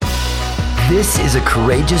This is a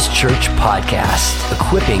Courageous Church podcast,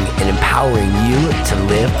 equipping and empowering you to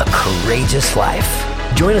live a courageous life.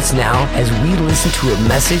 Join us now as we listen to a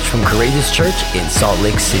message from Courageous Church in Salt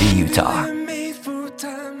Lake City, Utah.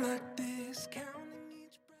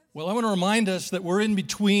 Well, I want to remind us that we're in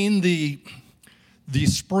between the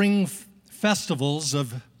spring festivals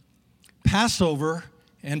of Passover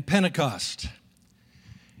and Pentecost.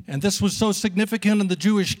 And this was so significant in the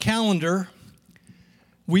Jewish calendar.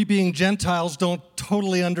 We being Gentiles don't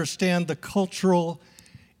totally understand the cultural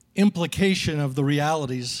implication of the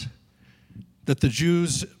realities that the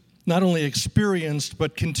Jews not only experienced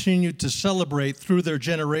but continued to celebrate through their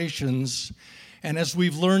generations. And as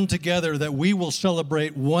we've learned together that we will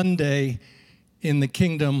celebrate one day in the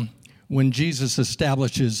kingdom when Jesus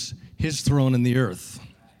establishes his throne in the earth.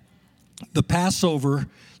 The Passover,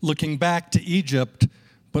 looking back to Egypt,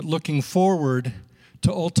 but looking forward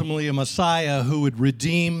to ultimately a Messiah who would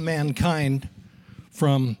redeem mankind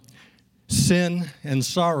from sin and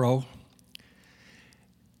sorrow.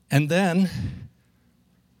 And then,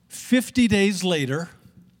 50 days later,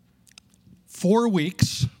 4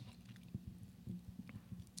 weeks,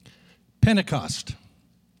 Pentecost.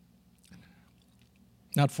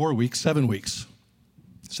 Not 4 weeks, 7 weeks.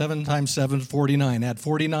 7 times 7, 49. Add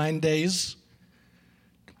 49 days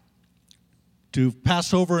to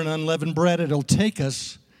Passover and unleavened bread. It'll take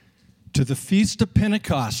us to the Feast of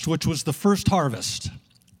Pentecost, which was the first harvest.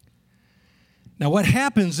 Now what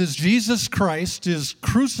happens is Jesus Christ is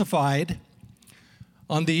crucified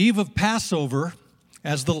on the eve of Passover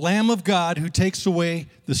as the Lamb of God who takes away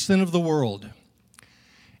the sin of the world.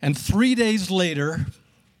 And 3 days later,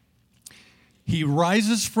 he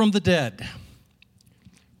rises from the dead.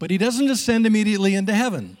 But he doesn't ascend immediately into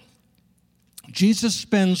heaven. Jesus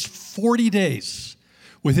spends 40 days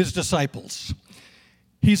with his disciples.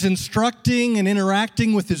 He's instructing and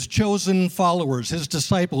interacting with his chosen followers, his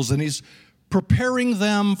disciples, and he's preparing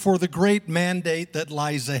them for the great mandate that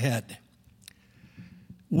lies ahead.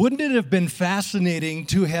 Wouldn't it have been fascinating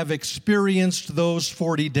to have experienced those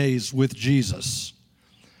 40 days with Jesus?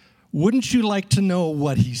 Wouldn't you like to know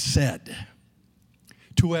what he said?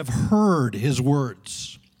 To have heard his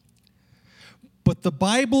words? But the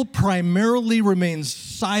Bible primarily remains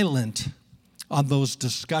silent on those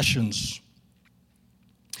discussions.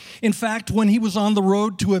 In fact, when he was on the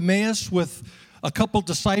road to Emmaus with a couple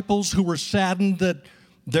disciples who were saddened that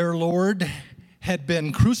their Lord had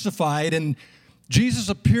been crucified, and Jesus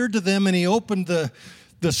appeared to them and he opened the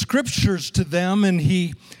scriptures to them, and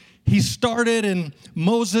he started in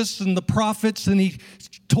Moses and the prophets, and he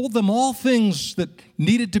told them all things that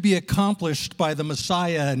needed to be accomplished by the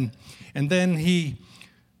Messiah. And then he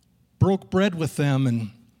broke bread with them,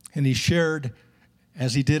 and he shared,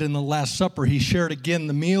 as he did in the Last Supper, he shared again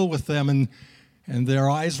the meal with them, and their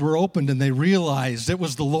eyes were opened, and they realized it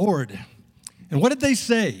was the Lord. And what did they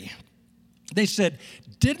say? They said,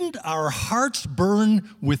 "Didn't our hearts burn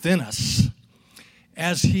within us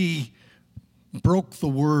as he broke the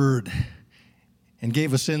word and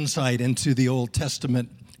gave us insight into the Old Testament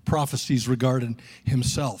prophecies regarding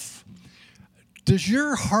himself?" Does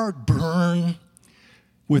your heart burn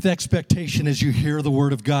with expectation as you hear the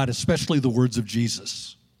word of God, especially the words of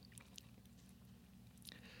Jesus?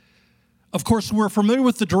 Of course, we're familiar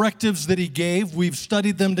with the directives that he gave. We've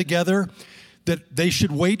studied them together, that they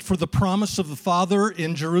should wait for the promise of the Father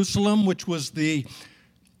in Jerusalem, which was the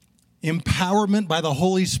empowerment by the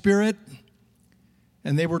Holy Spirit.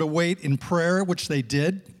 And they were to wait in prayer, which they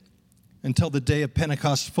did, until the day of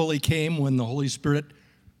Pentecost fully came when the Holy Spirit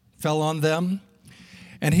fell on them.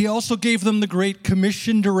 And he also gave them the Great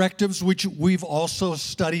Commission directives, which we've also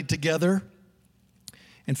studied together.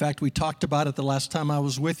 In fact, we talked about it the last time I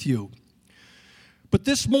was with you. But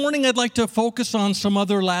this morning, I'd like to focus on some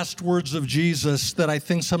other last words of Jesus that I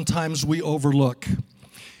think sometimes we overlook.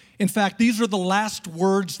 In fact, these are the last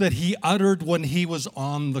words that he uttered when he was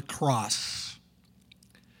on the cross,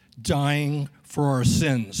 dying for our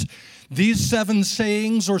sins. These 7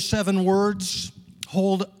 sayings or 7 words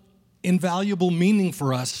hold invaluable meaning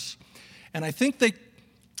for us, and I think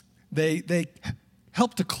they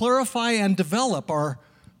help to clarify and develop our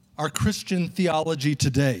Christian theology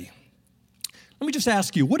today. Let me just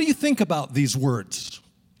ask you, what do you think about these words?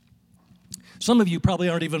 Some of you probably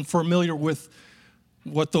aren't even familiar with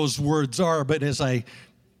what those words are, but as I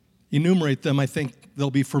enumerate them, I think they'll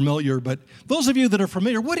be familiar. But those of you that are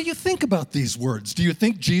familiar, what do you think about these words? Do you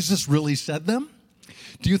think Jesus really said them?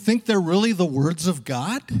 Do you think they're really the words of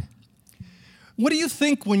God? What do you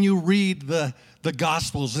think when you read the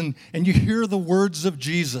Gospels and you hear the words of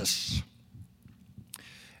Jesus?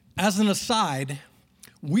 As an aside,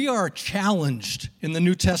 we are challenged in the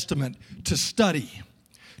New Testament to study,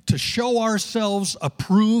 to show ourselves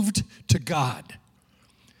approved to God.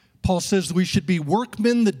 Paul says we should be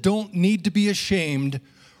workmen that don't need to be ashamed,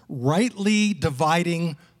 rightly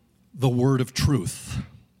dividing the word of truth.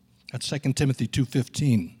 That's 2 Timothy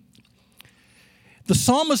 2:15. The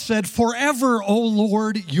psalmist said, "Forever, O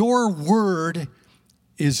Lord, your word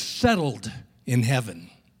is settled in heaven."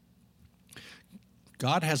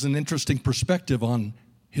 God has an interesting perspective on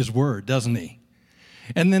his word, doesn't he?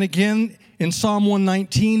 And then again, in Psalm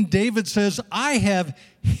 119, David says, "I have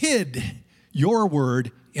hid your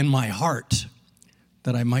word in my heart,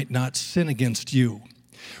 that I might not sin against you."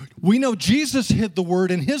 We know Jesus hid the word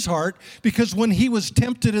in his heart because when he was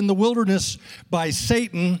tempted in the wilderness by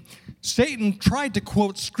Satan, Satan tried to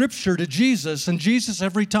quote scripture to Jesus, and Jesus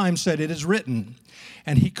every time said, "It is written."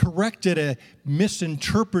 And he corrected a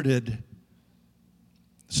misinterpreted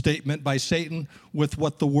statement by Satan with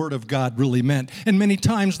what the word of God really meant. And many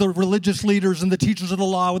times the religious leaders and the teachers of the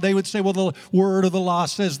law, they would say, well, the word of the law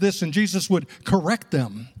says this, and Jesus would correct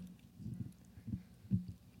them.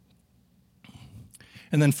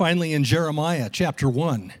 And then finally in Jeremiah chapter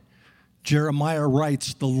 1, Jeremiah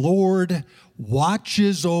writes, "The Lord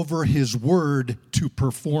watches over his word to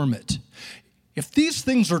perform it." If these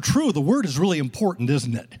things are true, the word is really important,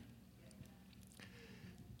 isn't it?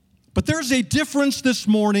 But there's a difference this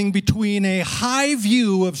morning between a high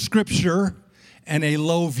view of Scripture and a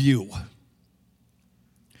low view.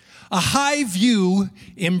 A high view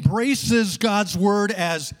embraces God's word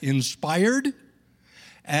as inspired,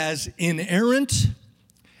 as inerrant,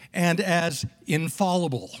 and as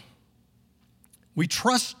infallible. We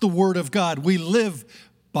trust the word of God. We live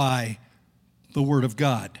by the word of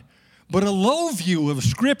God. But a low view of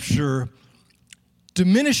Scripture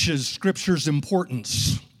diminishes Scripture's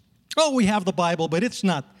importance. Oh, we have the Bible, but it's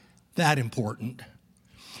not that important.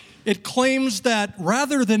 It claims that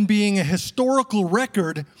rather than being a historical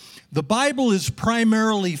record, the Bible is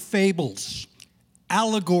primarily fables,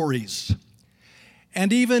 allegories,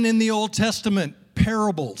 and even in the Old Testament,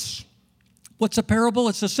 parables. What's a parable?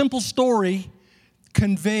 It's a simple story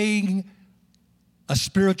conveying a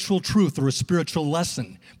spiritual truth or a spiritual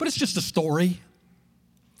lesson. But it's just a story.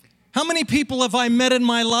 How many people have I met in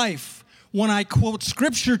my life when I quote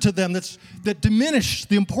Scripture to them that diminish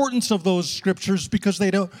the importance of those Scriptures because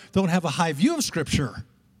they don't have a high view of Scripture?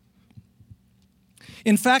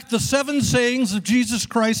 In fact, the 7 sayings of Jesus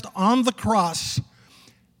Christ on the cross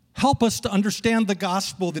help us to understand the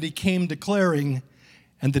gospel that he came declaring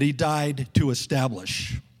and that he died to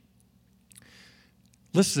establish.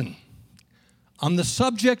 Listen, on the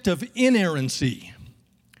subject of inerrancy,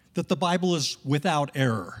 that the Bible is without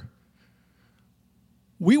error,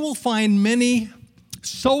 we will find many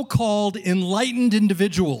so-called enlightened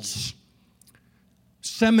individuals,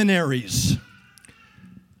 seminaries,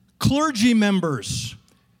 clergy members,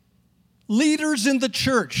 leaders in the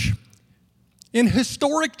church, in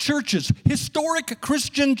historic churches, historic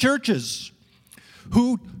Christian churches,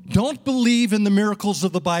 who don't believe in the miracles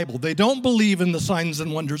of the Bible. They don't believe in the signs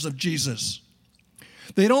and wonders of Jesus.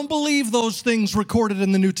 They don't believe those things recorded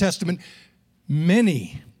in the New Testament.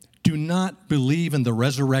 Many do not believe in the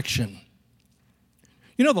resurrection.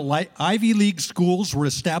 You know, the Ivy League schools were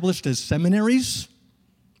established as seminaries.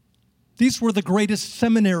 These were the greatest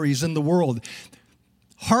seminaries in the world.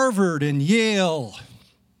 Harvard and Yale.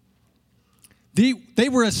 They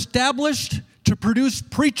were established to produce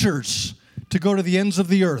preachers to go to the ends of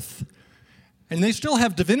the earth. And they still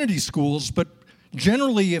have divinity schools, but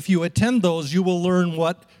generally, if you attend those, you will learn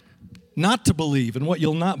what not to believe, and what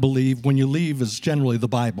you'll not believe when you leave is generally the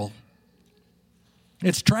Bible.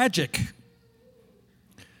 It's tragic.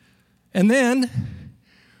 And then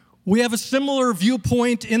we have a similar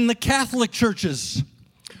viewpoint in the Catholic churches,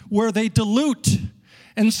 where they dilute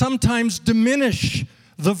and sometimes diminish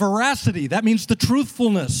the veracity, that means the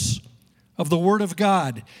truthfulness of the Word of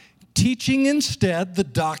God, teaching instead the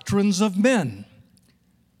doctrines of men.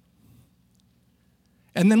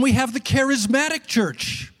 And then we have the charismatic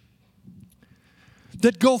church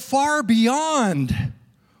that go far beyond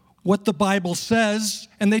what the Bible says,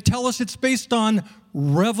 and they tell us it's based on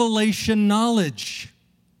revelation knowledge.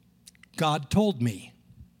 God told me.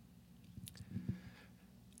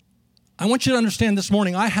 I want you to understand this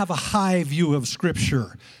morning, I have a high view of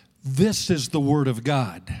Scripture. This is the Word of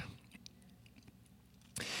God.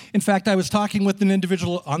 In fact, I was talking with an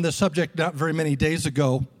individual on this subject not very many days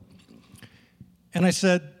ago, and I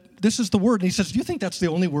said, this is the Word. And he says, do you think that's the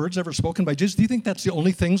only words ever spoken by Jesus? Do you think that's the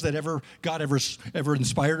only things that God ever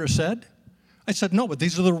inspired or said? I said, no, but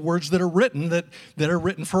these are the words that are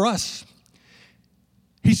written for us.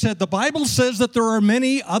 He said, the Bible says that there are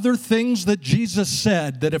many other things that Jesus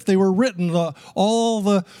said, that if they were written, all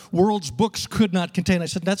the world's books could not contain. I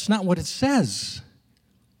said, that's not what it says.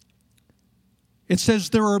 It says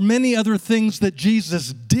there are many other things that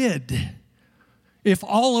Jesus did, if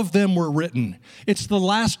all of them were written. It's the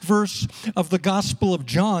last verse of the Gospel of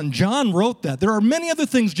John. John wrote that. There are many other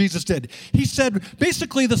things Jesus did. He said,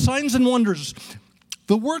 basically, the signs and wonders,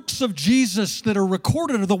 the works of Jesus that are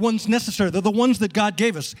recorded are the ones necessary. They're the ones that God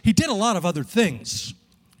gave us. He did a lot of other things.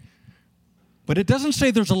 But it doesn't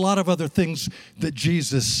say there's a lot of other things that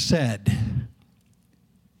Jesus said.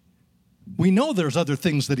 We know there's other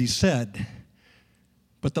things that he said.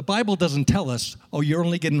 But the Bible doesn't tell us, oh, you're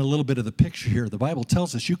only getting a little bit of the picture here. The Bible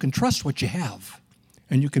tells us you can trust what you have,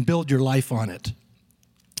 and you can build your life on it.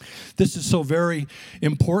 This is so very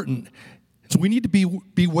important. So we need to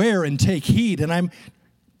beware and take heed. And I'm,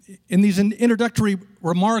 in these introductory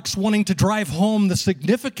remarks, wanting to drive home the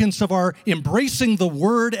significance of our embracing the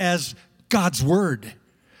Word as God's Word.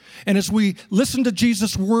 And as we listen to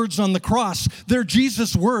Jesus' words on the cross, they're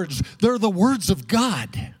Jesus' words. They're the words of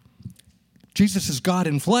God. Jesus is God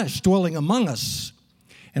in flesh, dwelling among us.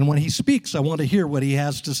 And when he speaks, I want to hear what he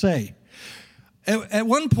has to say. At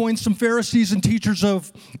one point, some Pharisees and teachers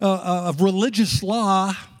of religious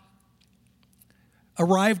law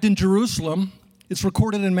arrived in Jerusalem. It's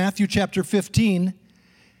recorded in Matthew chapter 15.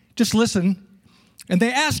 Just listen. And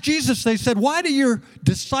they asked Jesus, they said, why do your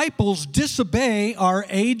disciples disobey our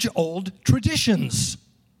age-old traditions?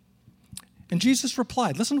 And Jesus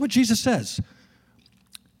replied, listen to what Jesus says.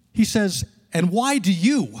 He says, and why do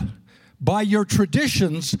you, by your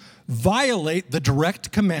traditions, violate the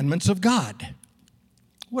direct commandments of God?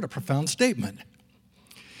 What a profound statement.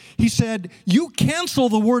 He said, you cancel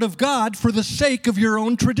the word of God for the sake of your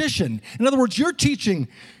own tradition. In other words, your teaching,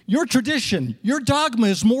 your tradition, your dogma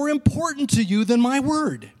is more important to you than my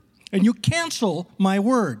word. And you cancel my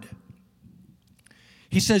word.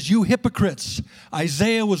 He says, you hypocrites,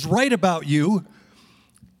 Isaiah was right about you.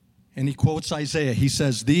 And he quotes Isaiah. He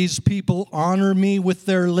says, these people honor me with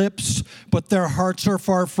their lips, but their hearts are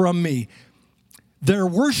far from me. Their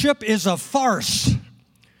worship is a farce,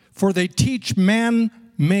 for they teach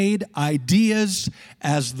man-made ideas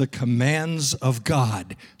as the commands of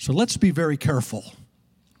God. So let's be very careful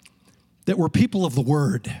that we're people of the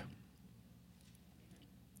Word.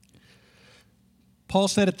 Paul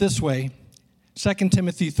said it this way, 2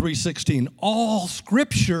 Timothy 3:16, all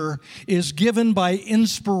Scripture is given by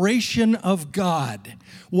inspiration of God.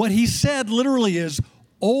 What he said literally is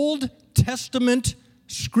Old Testament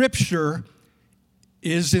Scripture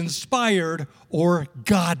is inspired or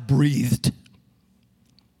God-breathed.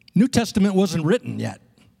 New Testament wasn't written yet.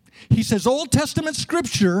 He says Old Testament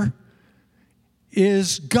Scripture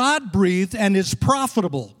is God-breathed and is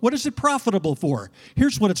profitable. What is it profitable for?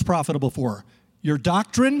 Here's what it's profitable for. Your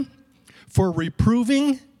doctrine, for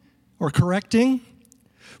reproving or correcting,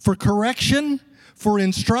 for correction, for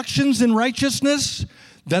instructions in righteousness,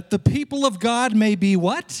 that the people of God may be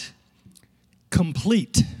what?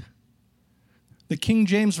 Complete. The King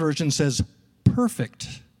James Version says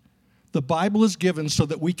perfect. The Bible is given so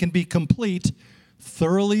that we can be complete,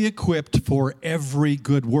 thoroughly equipped for every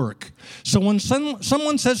good work. So when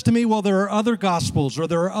someone says to me, well, there are other gospels, or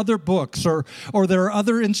there are other books, or there are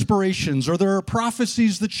other inspirations, or there are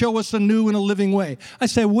prophecies that show us a new and a living way, I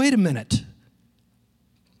say, wait a minute.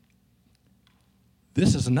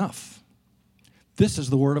 This is enough. This is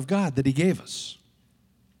the Word of God that he gave us.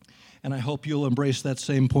 And I hope you'll embrace that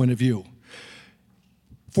same point of view.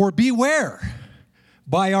 For beware,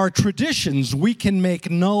 by our traditions, we can make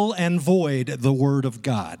null and void the Word of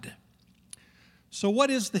God. So what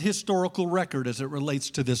is the historical record as it relates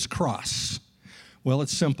to this cross? Well,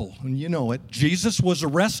 it's simple, and you know it. Jesus was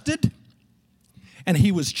arrested, and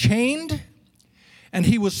he was chained, and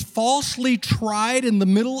he was falsely tried in the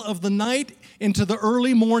middle of the night into the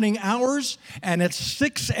early morning hours, and at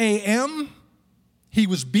 6 a.m., he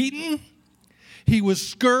was beaten, he was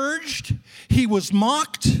scourged, he was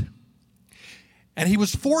mocked, and he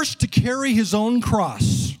was forced to carry his own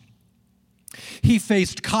cross. He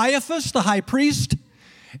faced Caiaphas, the high priest,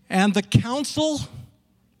 and the council,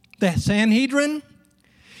 the Sanhedrin.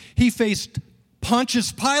 He faced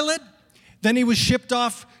Pontius Pilate. Then he was shipped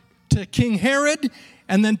off to King Herod,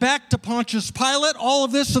 and then back to Pontius Pilate. All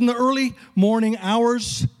of this in the early morning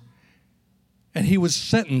hours. And he was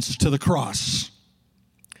sentenced to the cross.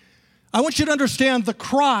 I want you to understand the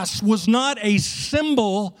cross was not a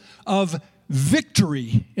symbol of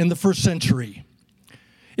victory in the first century.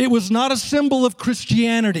 It was not a symbol of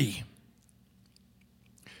Christianity,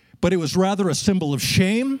 but it was rather a symbol of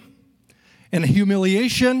shame and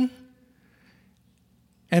humiliation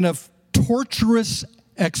and of torturous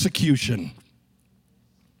execution.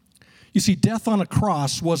 You see, death on a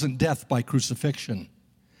cross wasn't death by crucifixion.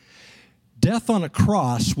 Death on a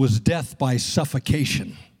cross was death by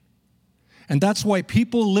suffocation. And that's why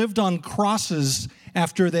people lived on crosses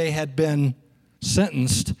after they had been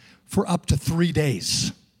sentenced for up to 3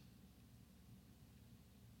 days.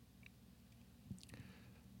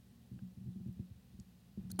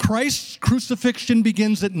 Christ's crucifixion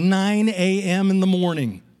begins at 9 a.m. in the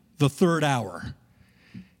morning, the third hour.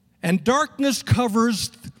 And darkness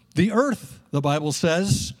covers the earth, the Bible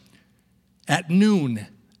says, at noon,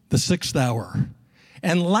 the sixth hour,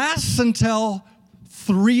 and lasts until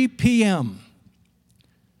 3 p.m.,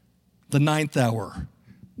 the ninth hour,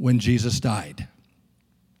 when Jesus died.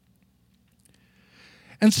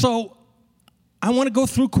 And so I want to go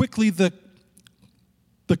through quickly the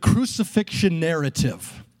crucifixion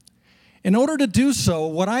narrative. In order to do so,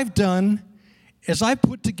 what I've done is I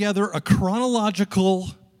put together a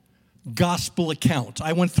chronological gospel account.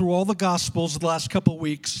 I went through all the gospels the last couple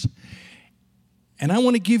weeks, and I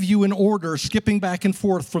want to give you an order, skipping back and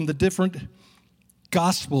forth from the different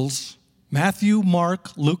gospels: Matthew,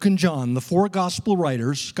 Mark, Luke, and John, the four gospel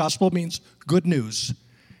writers. Gospel means good news.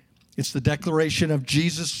 It's the declaration of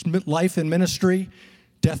Jesus' life and ministry,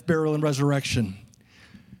 death, burial, and resurrection.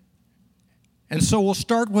 And so we'll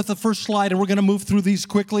start with the first slide, and we're going to move through these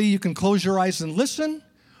quickly. You can close your eyes and listen,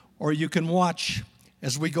 or you can watch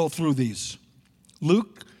as we go through these.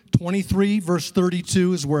 Luke 23, verse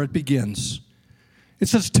 32 is where it begins. It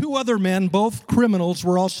says, 2 other men, both criminals,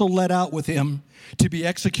 were also led out with him to be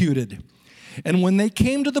executed. And when they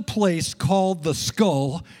came to the place called the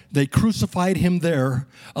Skull, they crucified him there,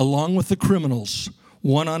 along with the criminals,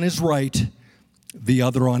 one on his right, the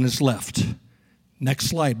other on his left. Next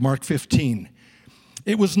slide, Mark 15.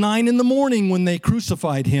 It was 9 a.m. when they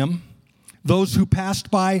crucified him. Those who passed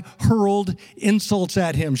by hurled insults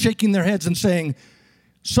at him, shaking their heads and saying,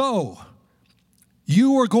 "So,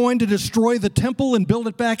 you are going to destroy the temple and build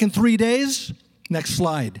it back in 3 days?" Next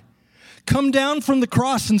slide. "Come down from the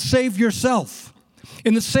cross and save yourself."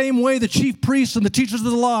 In the same way, the chief priests and the teachers of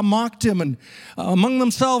the law mocked him, and among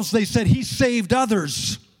themselves they said, "He saved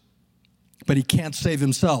others, but he can't save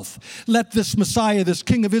himself. Let this Messiah, this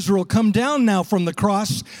King of Israel, come down now from the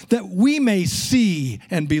cross, that we may see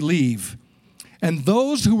and believe." And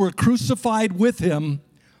those who were crucified with him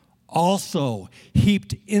also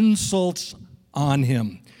heaped insults on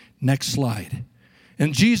him. Next slide.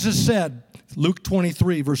 And Jesus said, Luke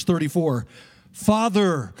 23, verse 34,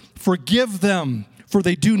 "Father, forgive them, for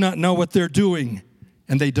they do not know what they're doing."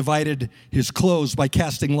 And they divided his clothes by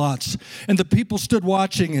casting lots. And the people stood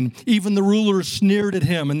watching, and even the rulers sneered at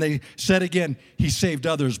him. And they said again, "He saved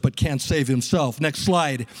others, but can't save himself." Next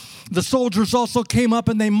slide. The soldiers also came up,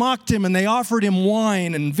 and they mocked him, and they offered him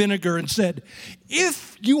wine and vinegar and said,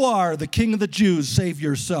 "If you are the King of the Jews, save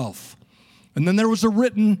yourself." And then there was a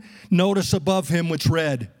written notice above him which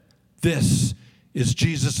read, "This is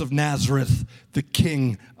Jesus of Nazareth, the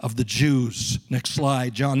King of the Jews." Next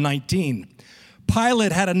slide, John 19.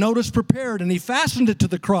 Pilate had a notice prepared, and he fastened it to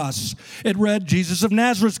the cross. It read, "Jesus of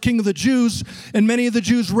Nazareth, King of the Jews." And many of the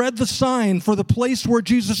Jews read the sign, for the place where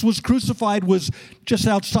Jesus was crucified was just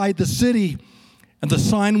outside the city. And the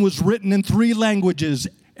sign was written in 3 languages,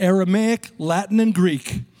 Aramaic, Latin, and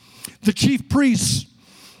Greek. The chief priests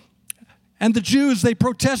and the Jews, they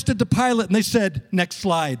protested to Pilate, and they said, next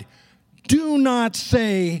slide, "Do not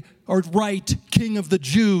say or write King of the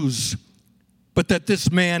Jews, but that this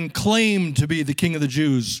man claimed to be the King of the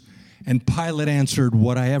Jews." And Pilate answered,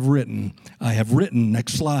 "What I have written, I have written."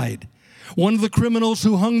 Next slide. One of the criminals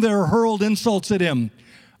who hung there hurled insults at him.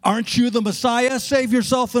 "Aren't you the Messiah? Save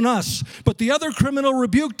yourself and us." But the other criminal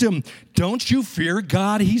rebuked him. "Don't you fear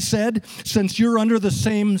God," he said, "since you're under the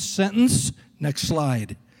same sentence?" Next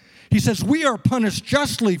slide. He says, "We are punished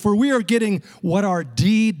justly, for we are getting what our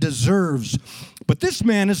deed deserves. But this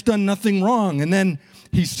man has done nothing wrong." And then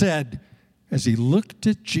he said, as he looked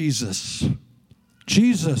at Jesus,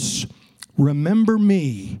 "Jesus, remember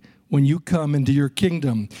me when you come into your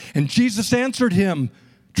kingdom." And Jesus answered him,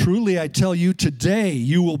 "Truly I tell you, today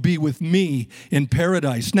you will be with me in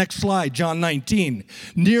paradise." Next slide, John 19.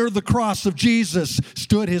 Near the cross of Jesus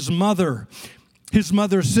stood his mother's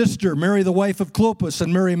sister, Mary the wife of Clopas,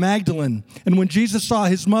 and Mary Magdalene. And when Jesus saw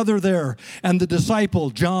his mother there and the disciple,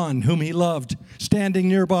 John, whom he loved, standing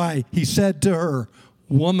nearby, he said to her,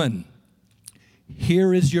 "Woman,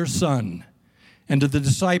 here is your son." And to the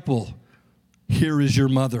disciple, "Here is your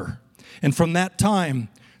mother." And from that time,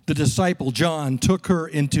 the disciple, John, took her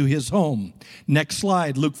into his home. Next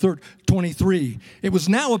slide, Luke 23. It was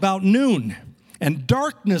now about noon, And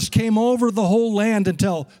darkness came over the whole land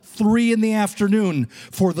until 3 p.m,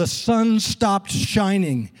 for the sun stopped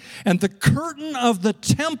shining, and the curtain of the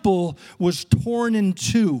temple was torn in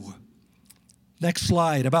two. Next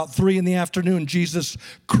slide. About 3 p.m, Jesus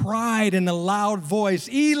cried in a loud voice,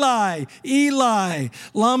 Eli, Eli,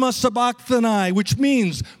 lama sabachthani, which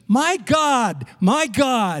means, my God,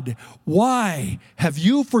 why have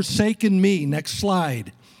you forsaken me? Next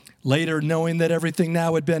slide. Later, knowing that everything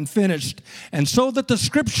now had been finished, and so that the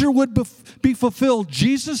scripture would be fulfilled,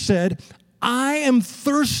 Jesus said, I am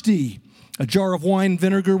thirsty. A jar of wine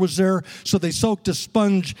vinegar was there, so they soaked a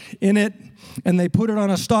sponge in it, and they put it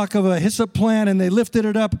on a stalk of a hyssop plant, and they lifted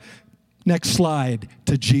it up, next slide,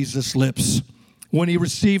 to Jesus' lips. When he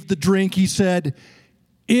received the drink, he said,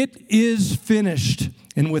 it is finished.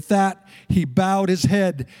 And with that, he bowed his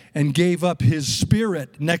head and gave up his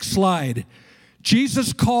spirit. Next slide.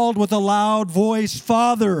 Jesus called with a loud voice,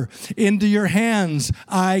 Father, into your hands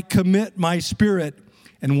I commit my spirit.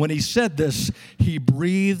 And when he said this, he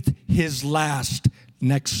breathed his last.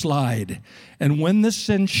 Next slide. And when the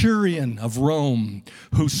centurion of Rome,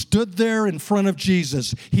 who stood there in front of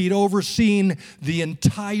Jesus, he'd overseen the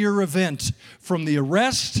entire event, from the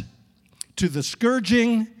arrest to the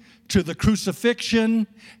scourging to the crucifixion.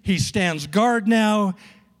 He stands guard now.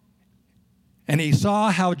 And he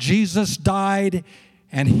saw how Jesus died,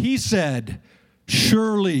 and he said,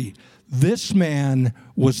 surely this man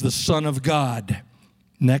was the Son of God.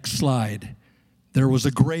 Next slide. There was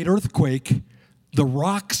a great earthquake. The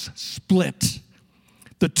rocks split.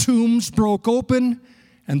 The tombs broke open,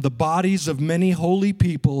 and the bodies of many holy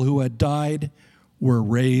people who had died were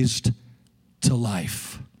raised to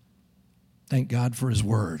life. Thank God for his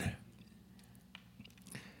word.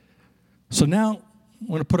 So now,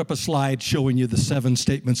 I want to put up a slide showing you the 7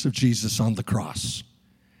 statements of Jesus on the cross.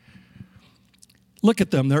 Look at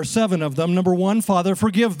them. There are 7 of them. Number 1, Father,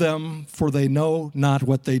 forgive them, for they know not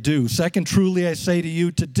what they do. 2, truly I say to you,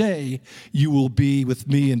 today you will be with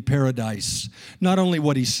me in paradise. Not only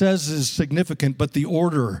what he says is significant, but the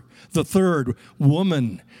order. The 3rd,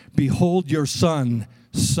 woman, behold your son.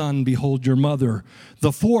 Son, behold your mother. The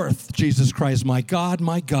 4th, Jesus cries, my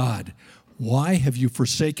God, why have you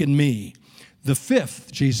forsaken me? The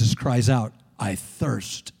 5th, Jesus cries out, I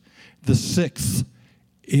thirst. The 6th,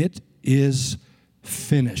 it is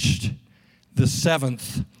finished. The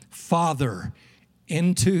 7th, Father,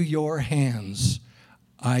 into your hands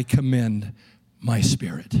I commend my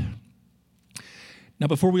spirit. Now,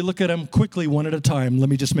 before we look at them quickly one at a time, let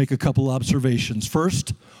me just make a couple observations.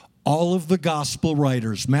 First, all of the gospel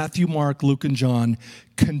writers, Matthew, Mark, Luke, and John,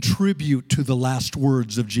 contribute to the last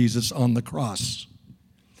words of Jesus on the cross.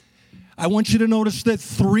 I want you to notice that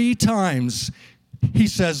 3 times he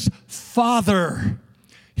says, Father.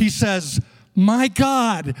 He says, my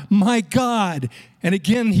God. And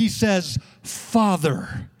again, he says,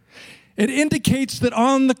 Father. It indicates that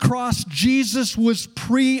on the cross, Jesus was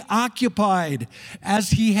preoccupied,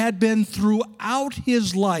 as he had been throughout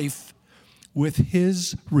his life, with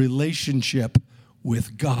his relationship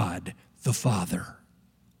with God the Father.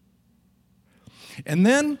 And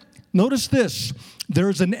then, notice this.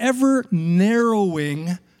 There's an ever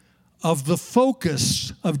narrowing of the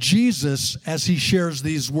focus of Jesus as he shares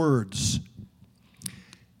these words.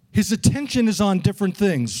 His attention is on different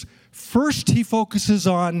things. First, he focuses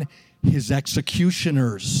on his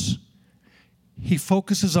executioners. He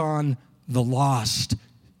focuses on the lost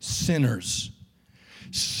sinners.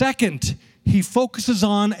 Second, he focuses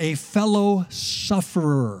on a fellow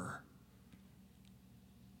sufferer,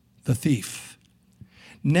 the thief.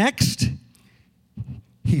 Next,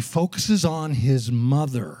 he focuses on his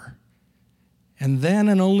mother. And then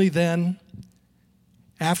and only then,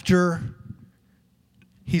 after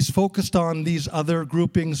he's focused on these other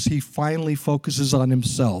groupings, he finally focuses on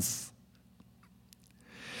himself.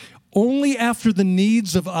 Only after the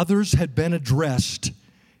needs of others had been addressed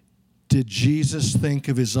did Jesus think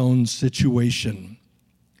of his own situation.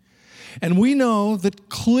 And we know that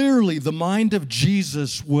clearly the mind of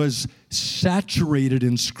Jesus was saturated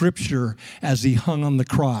in Scripture as he hung on the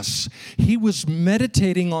cross. He was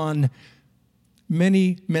meditating on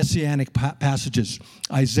many messianic passages.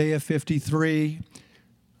 Isaiah 53,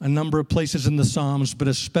 a number of places in the Psalms, but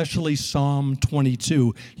especially Psalm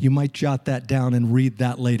 22. You might jot that down and read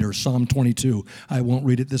that later, Psalm 22. I won't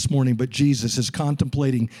read it this morning, but Jesus is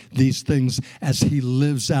contemplating these things as he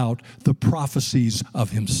lives out the prophecies of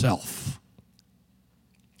himself.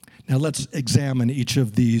 Now let's examine each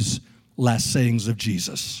of these last sayings of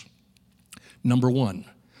Jesus. Number 1,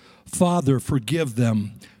 Father, forgive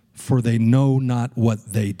them, for they know not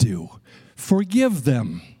what they do. Forgive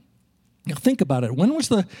them. Now think about it. When was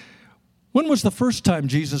When was the first time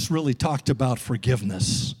Jesus really talked about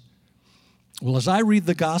forgiveness? Well, as I read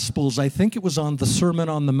the Gospels, I think it was on the Sermon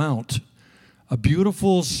on the Mount, a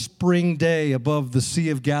beautiful spring day above the Sea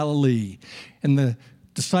of Galilee. And the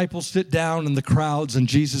disciples sit down in the crowds, and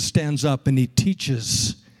Jesus stands up and he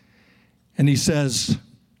teaches. And he says,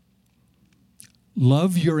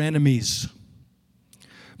 love your enemies.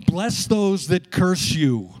 Bless those that curse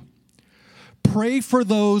you. Pray for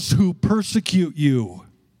those who persecute you.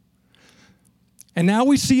 And now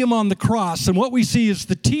we see him on the cross, and what we see is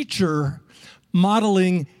the teacher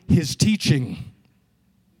modeling his teaching.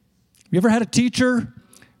 You ever had a teacher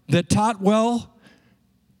that taught well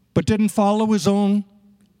but didn't follow his own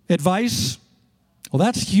advice? Well,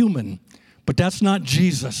 that's human, but that's not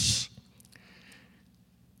Jesus.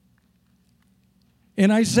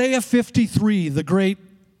 In Isaiah 53, the great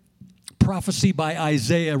prophecy by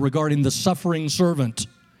Isaiah regarding the suffering servant,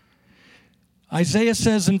 Isaiah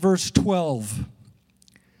says in verse 12,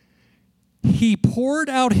 he poured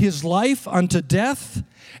out his life unto death,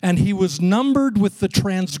 and he was numbered with the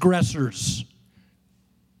transgressors.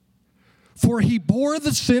 For he bore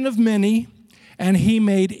the sin of many, and he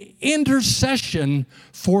made intercession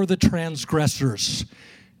for the transgressors.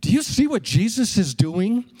 Do you see what Jesus is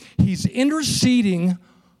doing? He's interceding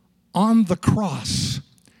on the cross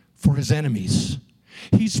for his enemies.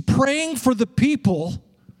 He's praying for the people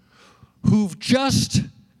who've just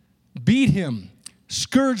beat him,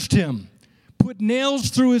 scourged him, put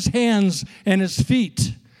nails through his hands and his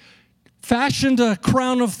feet, fashioned a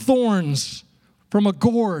crown of thorns from a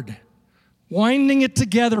gourd, winding it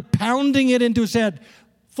together, pounding it into his head,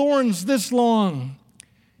 thorns this long.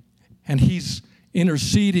 And he's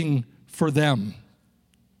interceding for them.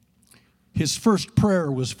 His first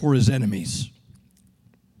prayer was for his enemies.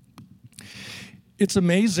 It's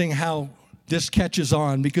amazing how this catches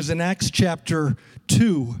on, because in Acts chapter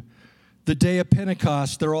 2, the day of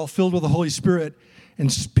Pentecost, they're all filled with the Holy Spirit,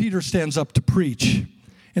 and Peter stands up to preach.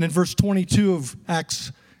 And in verse 22 of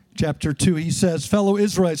Acts chapter 2, he says, fellow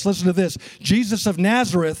Israelites, listen to this. Jesus of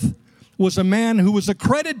Nazareth was a man who was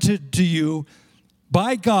accredited to you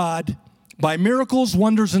by God by miracles,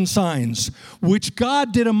 wonders, and signs, which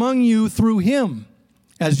God did among you through him,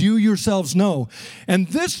 as you yourselves know. And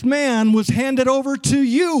this man was handed over to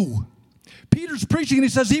you. Peter's preaching, and he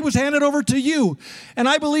says he was handed over to you. And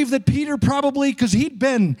I believe that Peter probably, because he'd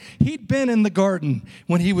been in the garden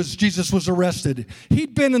when Jesus was arrested.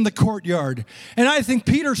 He'd been in the courtyard. And I think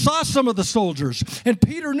Peter saw some of the soldiers, and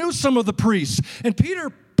Peter knew some of the priests. And Peter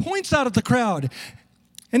points out at the crowd,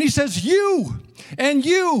 and he says, you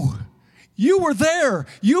were there.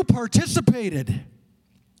 You participated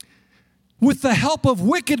with the help of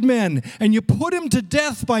wicked men, and you put him to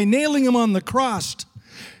death by nailing him on the cross.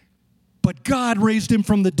 But God raised him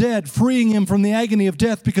from the dead, freeing him from the agony of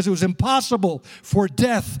death, because it was impossible for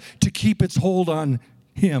death to keep its hold on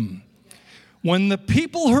him. When the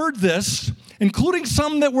people heard this, including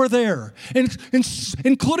some that were there,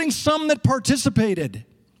 including some that participated,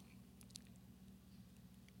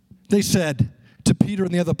 they said to Peter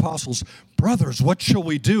and the other apostles, brothers, what shall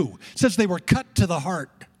we do? It says they were cut to the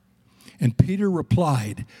heart. And Peter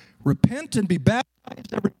replied, repent and be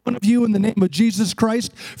baptized, every one of you, in the name of Jesus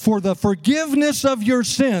Christ, for the forgiveness of your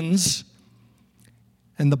sins.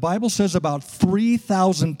 And the Bible says about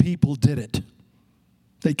 3,000 people did it.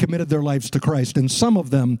 They committed their lives to Christ, and some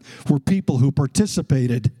of them were people who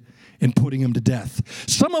participated in putting him to death.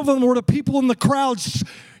 Some of them were the people in the crowds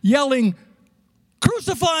yelling,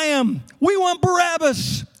 crucify him! We want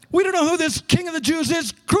Barabbas! We don't know who this king of the Jews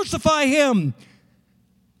is! Crucify him!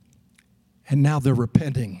 And now they're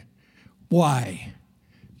repenting. Why?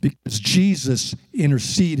 Because Jesus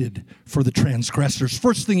interceded for the transgressors.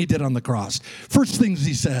 First thing he did on the cross. First things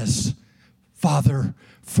he says, Father,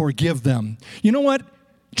 forgive them. You know what?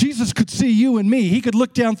 Jesus could see you and me. He could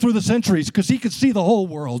look down through the centuries because he could see the whole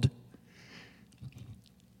world.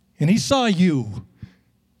 And he saw you.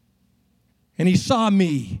 And he saw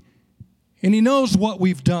me. And he knows what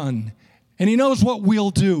we've done. And he knows what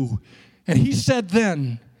we'll do. And he said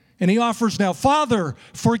then, and he offers now, Father,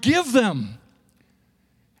 forgive them.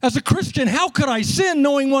 As a Christian, how could I sin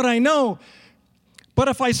knowing what I know? But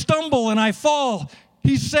if I stumble and I fall,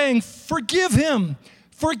 he's saying, forgive him,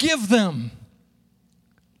 forgive them.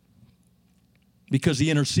 Because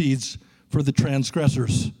he intercedes for the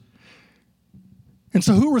transgressors. And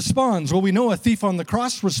so who responds? Well, we know a thief on the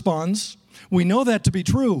cross responds. We know that to be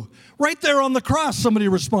true. Right there on the cross, somebody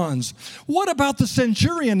responds. What about the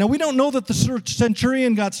centurion? Now, we don't know that the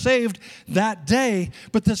centurion got saved that day,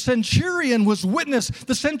 but the centurion was witness.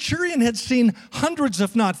 The centurion had seen hundreds,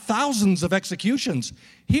 if not thousands, of executions.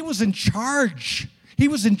 He was in charge. He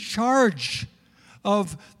was in charge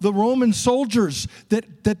of the Roman soldiers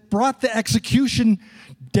that brought the execution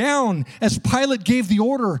down as Pilate gave the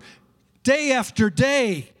order. Day after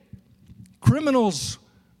day, criminals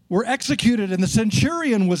were executed, and the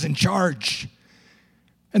centurion was in charge.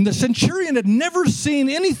 And the centurion had never seen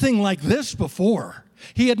anything like this before.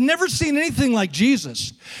 He had never seen anything like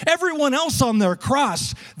Jesus. Everyone else on their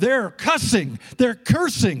cross, they're cussing, they're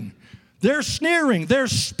cursing, they're sneering, they're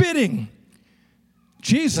spitting.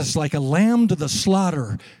 Jesus, like a lamb to the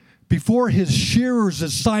slaughter, before his shearers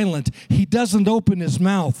is silent, he doesn't open his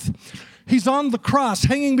mouth. He's on the cross,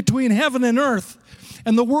 hanging between heaven and earth,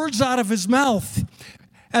 and the words out of his mouth,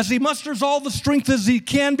 as he musters all the strength as he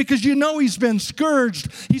can, because you know he's been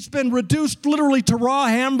scourged. He's been reduced literally to raw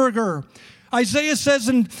hamburger. Isaiah says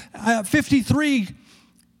in 53,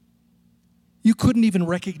 you couldn't even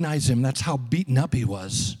recognize him. That's how beaten up he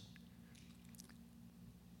was.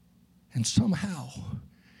 And somehow,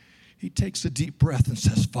 he takes a deep breath and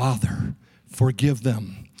says, Father, forgive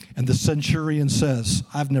them. And the centurion says,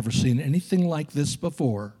 I've never seen anything like this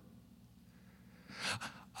before.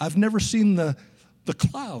 I've never seen the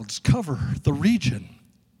clouds cover the region.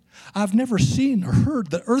 I've never seen or heard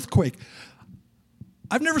the earthquake.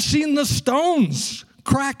 I've never seen the stones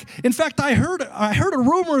crack. In fact, I heard a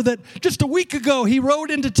rumor that just a week ago he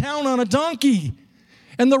rode into town on a donkey,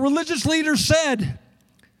 and the religious leader said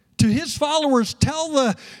to his followers,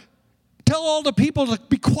 tell all the people to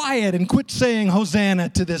be quiet and quit saying Hosanna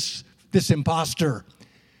to this imposter.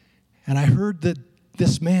 And I heard that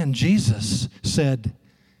this man, Jesus, said,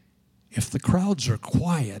 if the crowds are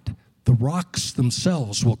quiet, the rocks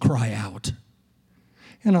themselves will cry out.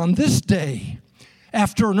 And on this day,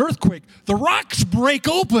 after an earthquake, the rocks break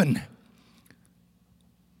open.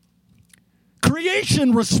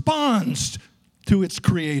 Creation responds to its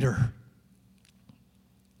creator.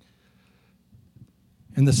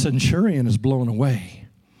 And the centurion is blown away.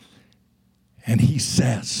 And he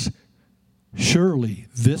says, surely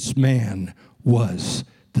this man was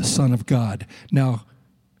the Son of God. Now,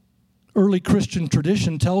 early Christian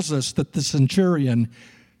tradition tells us that the centurion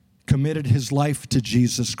committed his life to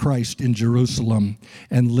Jesus Christ in Jerusalem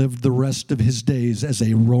and lived the rest of his days as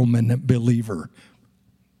a Roman believer.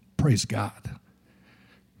 Praise God.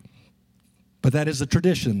 But that is a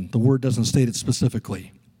tradition. The word doesn't state it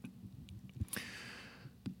specifically.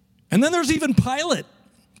 And then there's even Pilate.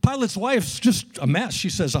 Pilate's wife's just a mess. She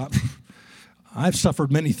says, I've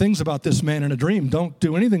suffered many things about this man in a dream. Don't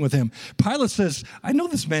do anything with him. Pilate says, I know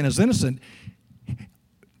this man is innocent.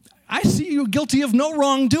 I see you guilty of no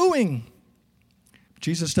wrongdoing.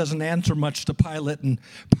 Jesus doesn't answer much to Pilate, and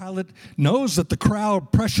Pilate knows that the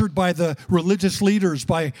crowd, pressured by the religious leaders,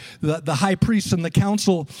 by the high priests and the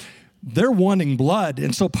council, they're wanting blood.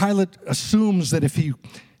 And so Pilate assumes that if he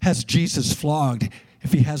has Jesus flogged,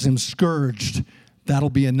 if he has him scourged, that'll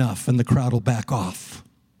be enough, and the crowd will back off.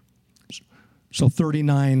 So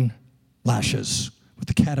 39 lashes with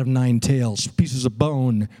the cat of nine tails, pieces of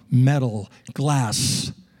bone, metal,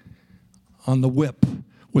 glass on the whip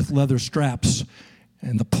with leather straps.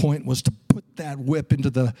 And the point was to put that whip into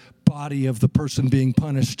the body of the person being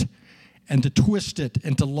punished and to twist it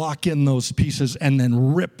and to lock in those pieces and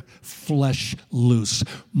then rip flesh loose.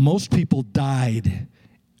 Most people died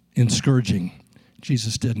in scourging.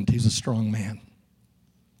 Jesus didn't. He's a strong man.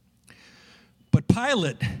 But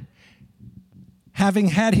Pilate, having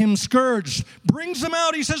had him scourged, brings him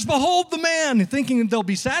out. He says, behold the man, thinking they'll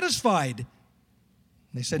be satisfied. And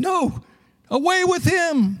they said, no, away with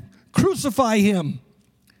him. Crucify him.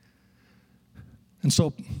 And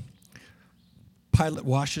so Pilate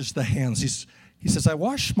washes the hands. He says, I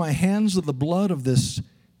wash my hands with the blood of this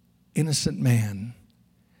innocent man.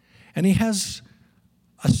 And he has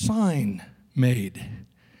a sign made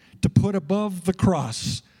to put above the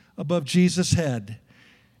cross, above Jesus' head.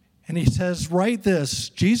 And he says, write this,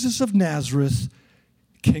 Jesus of Nazareth,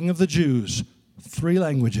 King of the Jews. 3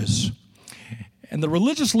 languages. And the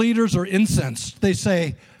religious leaders are incensed. They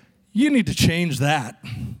say, you need to change that.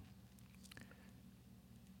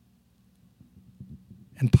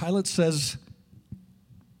 And Pilate says,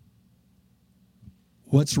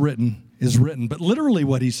 what's written is written. But literally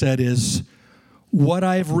what he said is, what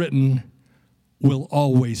I've written will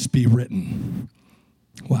always be written.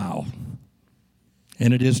 Wow.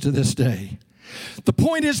 And it is to this day. The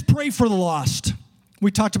point is, pray for the lost. We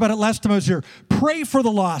talked about it last time I was here. Pray for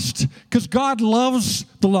the lost, because God loves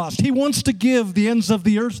the lost. He wants to give the ends of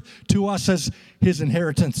the earth to us as his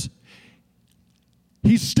inheritance.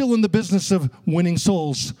 He's still in the business of winning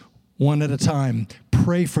souls one at a time.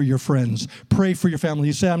 Pray for your friends. Pray for your family.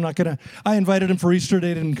 You say, I invited them for Easter.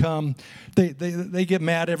 They didn't come. They get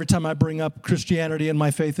mad every time I bring up Christianity and my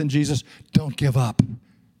faith in Jesus. Don't give up.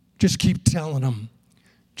 Just keep telling them.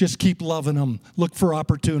 Just keep loving them. Look for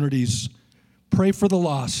opportunities. Pray for the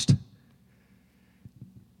lost.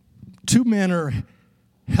 2 men are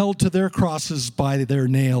held to their crosses by their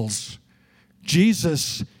nails.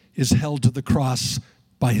 Jesus is held to the cross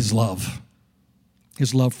by his love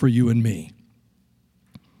for you and me.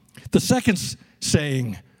 The second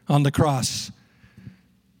saying on the cross,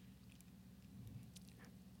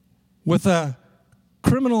 with a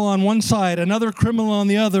criminal on one side, another criminal on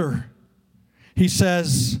the other, he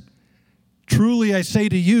says, truly I say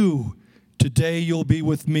to you, today you'll be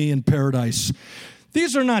with me in paradise.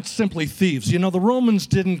 These are not simply thieves. You know, the Romans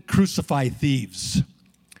didn't crucify thieves.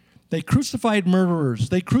 They crucified murderers.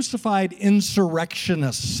 They crucified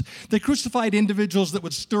insurrectionists. They crucified individuals that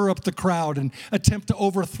would stir up the crowd and attempt to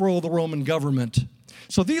overthrow the Roman government.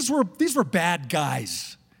 So these were bad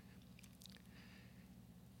guys.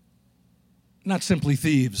 Not simply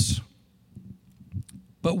thieves.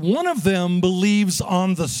 But one of them believes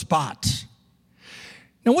on the spot.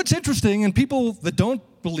 Now what's interesting, and people that don't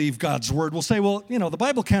believe God's word will say, well, you know, the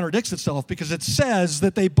Bible contradicts itself because it says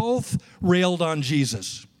that they both railed on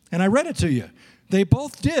Jesus. And I read it to you. They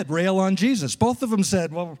both did rail on Jesus. Both of them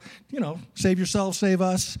said, well, you know, save yourself, save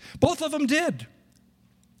us. Both of them did.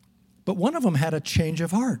 But one of them had a change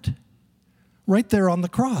of heart right there on the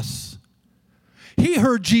cross. He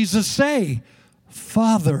heard Jesus say,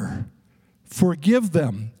 Father, forgive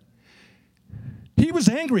them. He was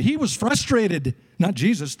angry. He was frustrated. Not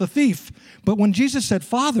Jesus, the thief. But when Jesus said,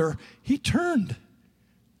 Father, he turned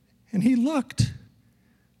and he looked.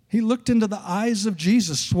 He looked into the eyes of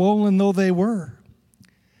Jesus, swollen though they were.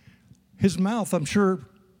 His mouth, I'm sure,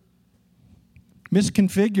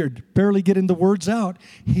 misconfigured, barely getting the words out.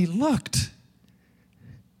 He looked.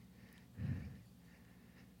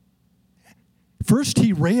 First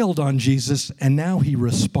he railed on Jesus, and now he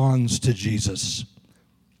responds to Jesus.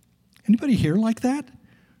 Anybody here like that?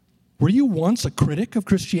 Were you once a critic of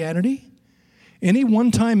Christianity? Any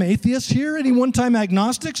one-time atheists here? Any one-time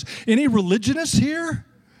agnostics? Any religionists here?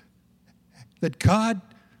 That God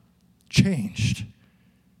changed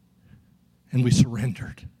and we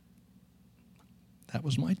surrendered. That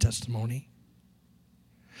was my testimony.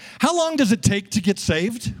 How long does it take to get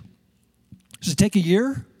saved? Does it take a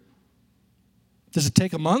year? Does it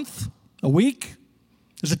take a month? A week?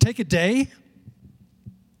 Does it take a day?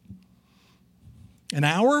 An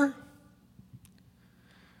hour?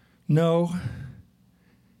 No.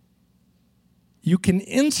 You can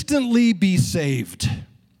instantly be saved.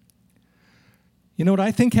 You know what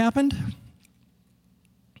I think happened?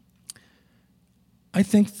 I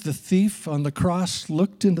think the thief on the cross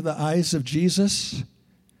looked into the eyes of Jesus.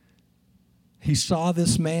 He saw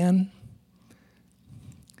this man,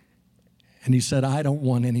 and he said, I don't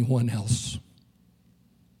want anyone else.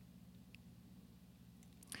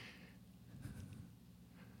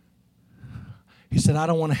 He said, I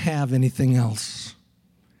don't want to have anything else.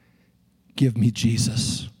 Give me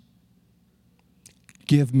Jesus.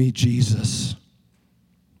 Give me Jesus.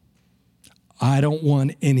 I don't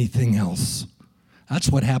want anything else. That's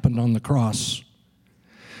what happened on the cross.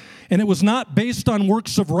 And it was not based on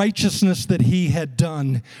works of righteousness that he had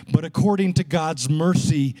done, but according to God's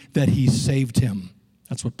mercy that he saved him.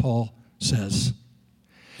 That's what Paul says.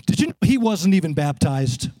 Did you know he wasn't even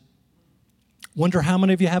baptized? Wonder how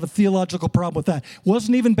many of you have a theological problem with that.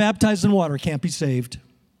 Wasn't even baptized in water, can't be saved.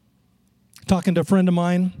 Talking to a friend of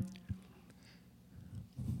mine.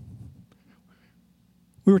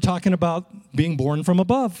 We were talking about being born from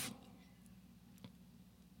above.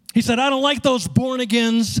 He said, I don't like those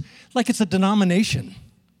born-agains like it's a denomination.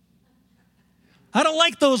 I don't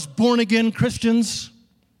like those born-again Christians.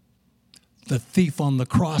 The thief on the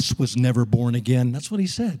cross was never born again. That's what he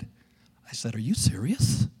said. I said, are you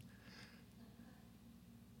serious?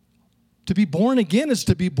 To be born again is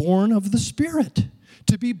to be born of the Spirit,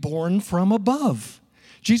 to be born from above.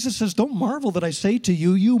 Jesus says, don't marvel that I say to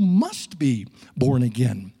you, you must be born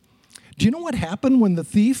again. Do you know what happened when the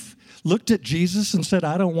thief looked at Jesus and said,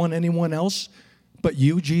 I don't want anyone else but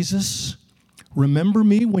you, Jesus? Remember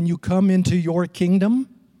me when you come into your kingdom?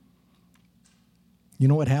 You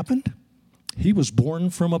know what happened? He was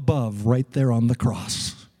born from above right there on the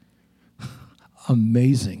cross.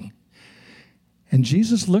 Amazing. And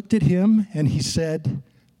Jesus looked at him and he said,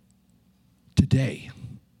 today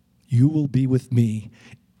you will be with me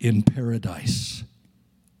in paradise.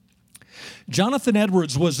 Jonathan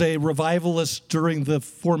Edwards was a revivalist during the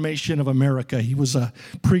formation of America. He was a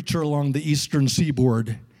preacher along the eastern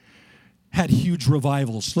seaboard. had huge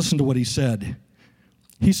revivals. Listen to what he said.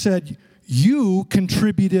 He said, "You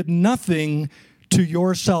contributed nothing to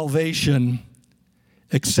your salvation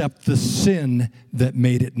except the sin that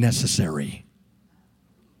made it necessary."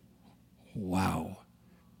 Wow.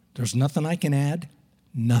 There's nothing I can add?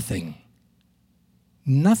 Nothing.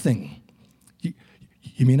 Nothing.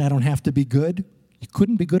 You mean I don't have to be good? You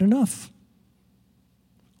couldn't be good enough.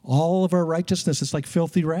 All of our righteousness is like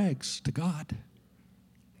filthy rags to God.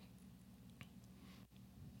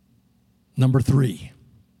 Number 3.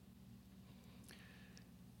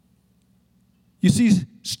 You see,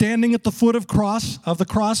 standing at the foot of the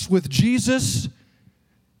cross with Jesus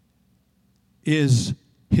is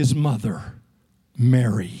his mother,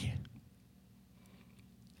 Mary.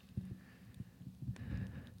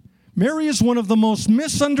 Mary is one of the most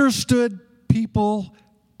misunderstood people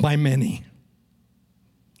by many.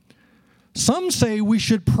 Some say we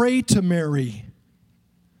should pray to Mary.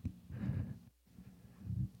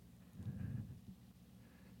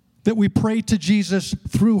 That we pray to Jesus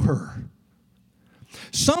through her.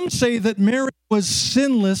 Some say that Mary was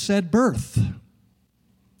sinless at birth.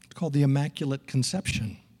 It's called the Immaculate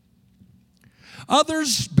Conception.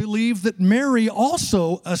 Others believe that Mary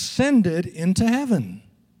also ascended into heaven.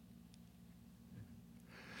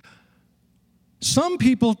 Some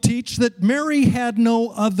people teach that Mary had no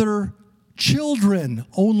other children,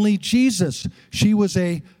 only Jesus. She was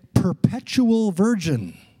a perpetual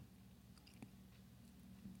virgin.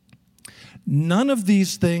 None of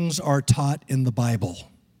these things are taught in the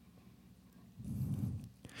Bible.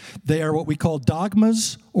 They are what we call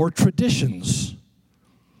dogmas or traditions.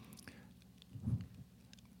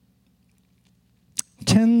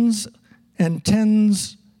 Tens and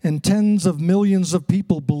tens and tens of millions of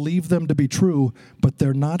people believe them to be true, but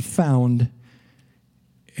they're not found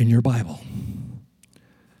in your Bible.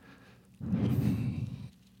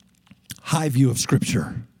 High view of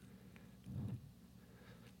Scripture.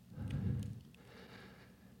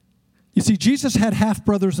 You see, Jesus had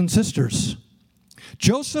half-brothers and sisters.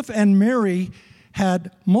 Joseph and Mary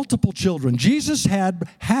had multiple children. Jesus had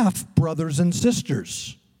half-brothers and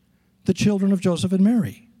sisters, the children of Joseph and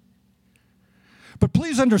Mary. But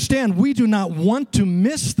please understand, we do not want to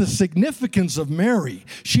miss the significance of Mary.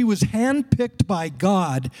 She was handpicked by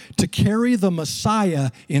God to carry the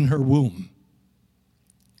Messiah in her womb.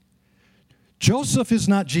 Joseph is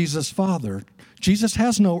not Jesus' father. Jesus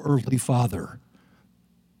has no earthly father.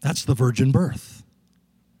 That's the virgin birth.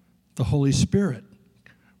 The Holy Spirit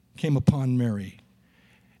came upon Mary.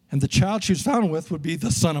 And the child she was found with would be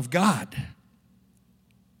the Son of God.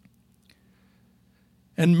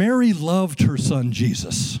 And Mary loved her son,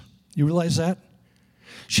 Jesus. You realize that?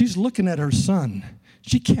 She's looking at her son.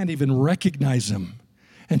 She can't even recognize him.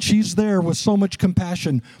 And she's there with so much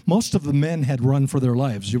compassion. Most of the men had run for their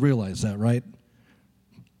lives. You realize that, right?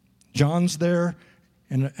 John's there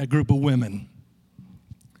and a group of women.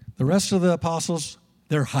 The rest of the apostles,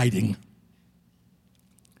 they're hiding.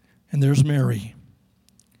 And there's Mary.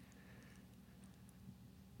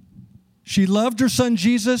 She loved her son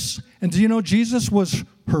Jesus, and do you know Jesus was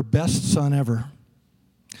her best son ever?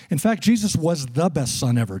 In fact, Jesus was the best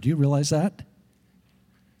son ever. Do you realize that?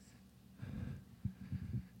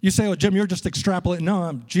 You say, "Oh, Jim, you're just extrapolating."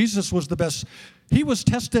 No, Jesus was the best. He was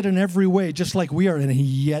tested in every way, just like we are, and he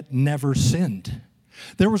yet never sinned.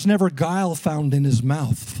 There was never guile found in his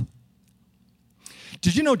mouth.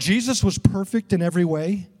 Did you know Jesus was perfect in every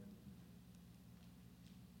way?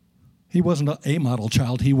 He wasn't a model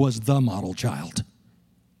child. He was the model child.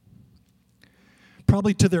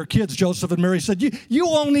 Probably to their kids, Joseph and Mary said, you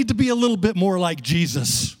all need to be a little bit more like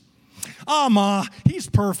Jesus. "Ah, Ma, he's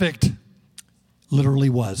perfect." Literally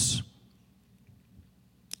was.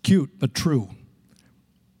 Cute, but true.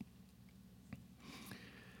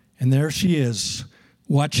 And there she is,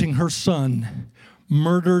 watching her son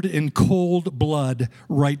murdered in cold blood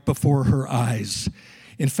right before her eyes.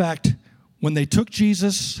 In fact, when they took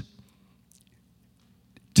Jesus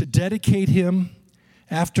to dedicate him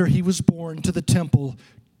after he was born to the temple,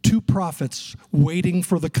 2 prophets waiting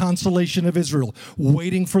for the consolation of Israel,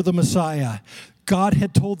 waiting for the Messiah. God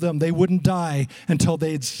had told them they wouldn't die until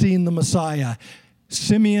they had seen the Messiah,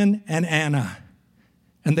 Simeon and Anna.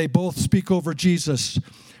 And they both speak over Jesus.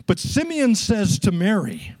 But Simeon says to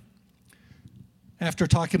Mary, after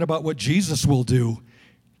talking about what Jesus will do,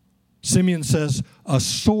 Simeon says, "A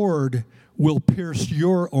sword will pierce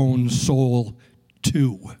your own soul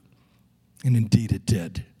too." And indeed it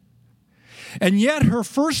did. And yet her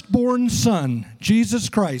firstborn son, Jesus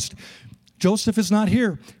Christ, Joseph is not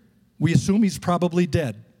here. We assume he's probably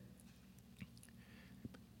dead.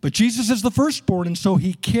 But Jesus is the firstborn, and so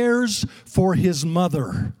he cares for his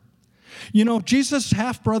mother. You know, Jesus'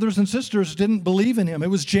 half-brothers and sisters didn't believe in him. It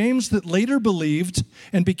was James that later believed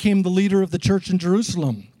and became the leader of the church in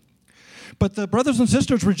Jerusalem. But the brothers and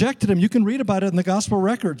sisters rejected him. You can read about it in the gospel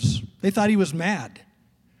records. They thought he was mad.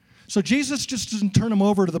 So Jesus just doesn't turn him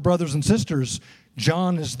over to the brothers and sisters.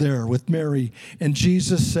 John is there with Mary, and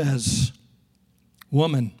Jesus says,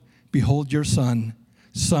 "Woman, behold your son.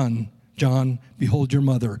 Son, John, behold your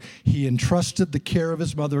mother." He entrusted the care of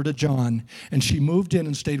his mother to John, and she moved in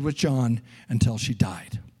and stayed with John until she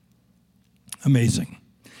died. Amazing.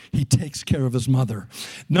 He takes care of his mother.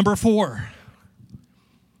 Number 4.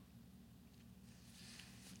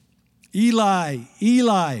 Eli,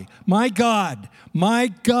 Eli, my God,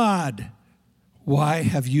 why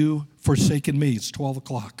have you forsaken me? It's 12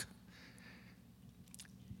 o'clock.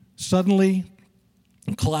 Suddenly,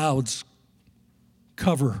 clouds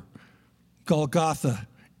cover Golgotha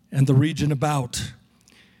and the region about.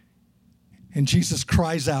 And Jesus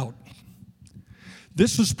cries out.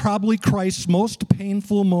 This was probably Christ's most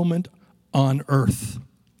painful moment on earth.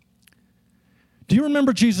 Do you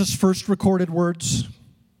remember Jesus' first recorded words?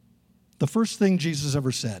 The first thing Jesus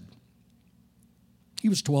ever said. He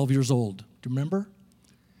was 12 years old. Do you remember?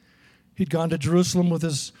 He'd gone to Jerusalem with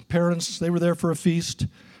his parents. They were there for a feast.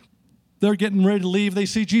 They're getting ready to leave. They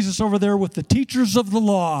see Jesus over there with the teachers of the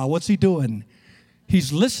law. What's he doing?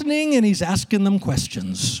 He's listening and he's asking them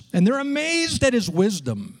questions. And they're amazed at his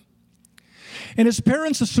wisdom. And his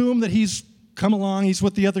parents assume that he's come along. He's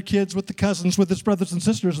with the other kids, with the cousins, with his brothers and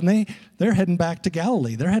sisters. And they're heading back to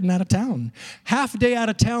Galilee. They're heading out of town. Half a day out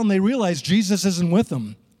of town, they realize Jesus isn't with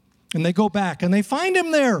them. And they go back and they find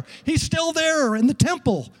him there. He's still there in the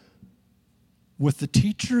temple with the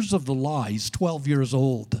teachers of the law. He's 12 years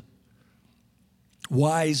old.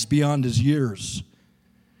 Wise beyond his years.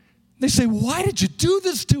 They say, "Why did you do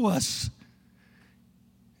this to us?"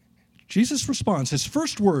 Jesus responds, his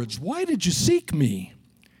first words, "Why did you seek me?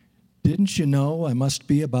 Didn't you know I must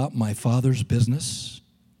be about my Father's business?"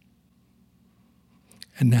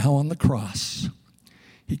 And now on the cross,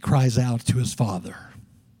 he cries out to his Father.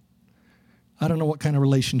 I don't know what kind of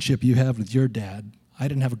relationship you have with your dad. I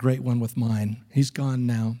didn't have a great one with mine. He's gone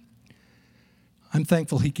now. I'm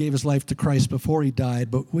thankful he gave his life to Christ before he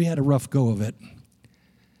died, but we had a rough go of it.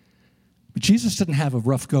 But Jesus didn't have a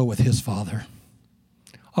rough go with his Father.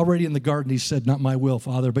 Already in the garden, he said, "Not my will,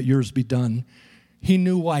 Father, but yours be done." He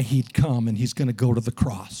knew why he'd come, and he's going to go to the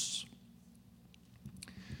cross.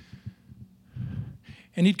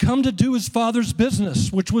 And he'd come to do his Father's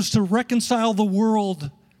business, which was to reconcile the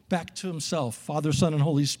world back to himself, Father, Son, and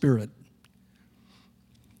Holy Spirit.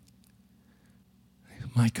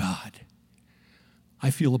 My God,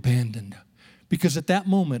 I feel abandoned. Because at that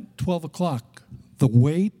moment, 12 o'clock, the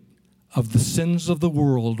weight of the sins of the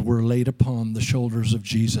world were laid upon the shoulders of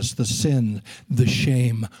Jesus. The sin, the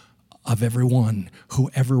shame of everyone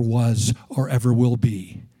who ever was or ever will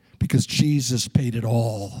be. Because Jesus paid it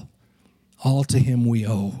all. All to him we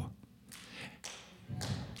owe.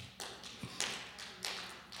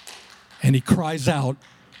 And he cries out,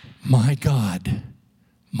 my God,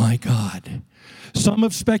 my God. Some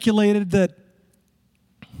have speculated that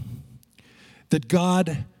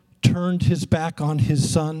God turned his back on his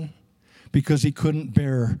son because he couldn't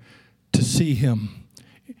bear to see him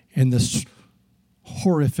in this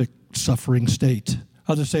horrific suffering state.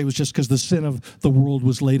 Others say it was just because the sin of the world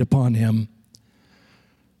was laid upon him.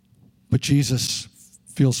 But Jesus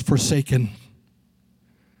feels forsaken.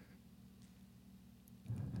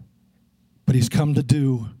 But he's come to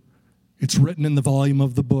do, it's written in the volume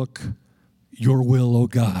of the book, your will, O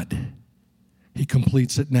God. He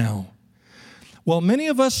completes it now. Well, many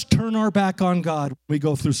of us turn our back on God when we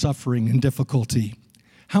go through suffering and difficulty.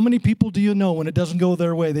 How many people do you know when it doesn't go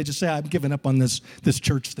their way, they just say, I'm giving up on this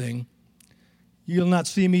church thing. You'll not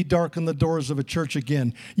see me darken the doors of a church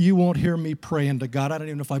again. You won't hear me praying to God. I don't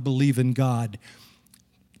even know if I believe in God.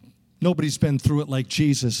 Nobody's been through it like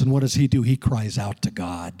Jesus. And what does he do? He cries out to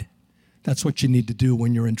God. That's what you need to do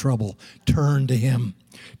when you're in trouble. Turn to him.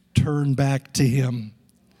 Turn back to him.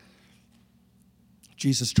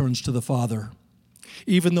 Jesus turns to the Father.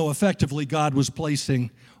 Even though effectively God was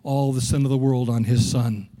placing all the sin of the world on his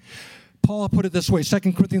son. Paul put it this way,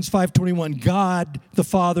 2 Corinthians 5:21, God the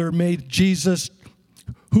Father made Jesus,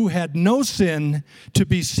 who had no sin, to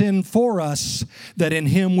be sin for us, that in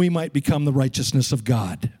him we might become the righteousness of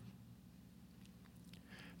God.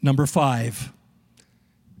 Number 5,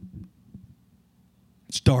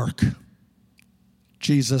 it's dark.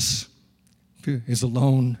 Jesus is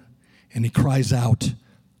alone, and he cries out,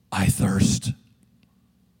 I thirst.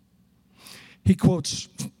 He quotes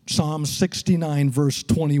Psalm 69, verse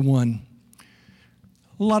 21.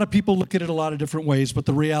 A lot of people look at it a lot of different ways, but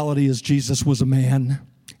the reality is Jesus was a man.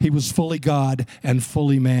 He was fully God and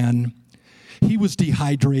fully man. He was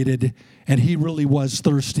dehydrated, and he really was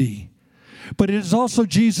thirsty. But it is also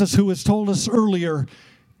Jesus who has told us earlier,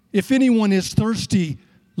 if anyone is thirsty,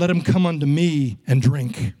 let him come unto me and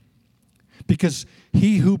drink. Because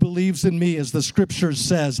he who believes in me, as the scripture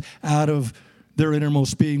says, out of their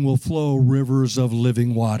innermost being will flow rivers of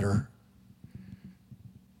living water.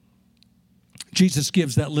 Jesus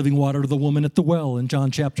gives that living water to the woman at the well in John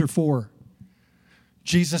chapter 4.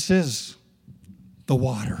 Jesus is the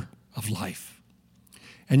water of life.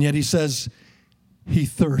 And yet he says he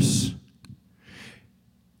thirsts.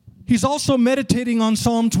 He's also meditating on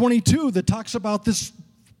Psalm 22 that talks about this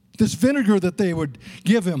vinegar that they would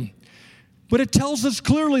give him. But it tells us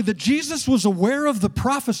clearly that Jesus was aware of the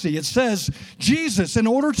prophecy. It says, Jesus, in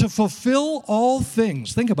order to fulfill all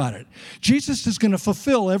things, think about it. Jesus is going to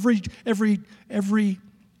fulfill every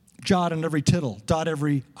jot and every tittle, dot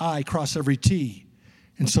every I, cross every T.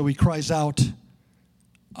 And so he cries out,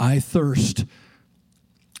 I thirst.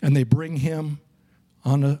 And they bring him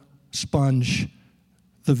on a sponge,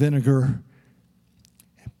 the vinegar,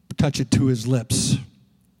 touch it to his lips.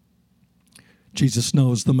 Jesus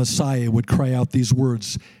knows the Messiah would cry out these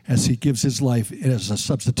words as he gives his life as a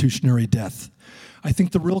substitutionary death. I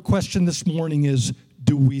think the real question this morning is,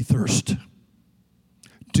 do we thirst?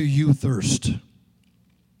 Do you thirst?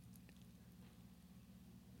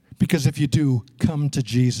 Because if you do, come to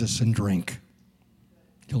Jesus and drink.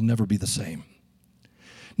 You'll never be the same.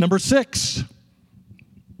 Number 6,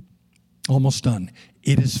 almost done.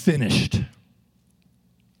 It is finished.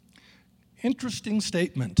 Interesting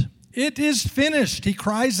statement. It is finished, he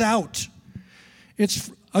cries out. It's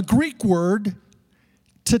a Greek word,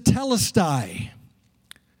 tetelestai.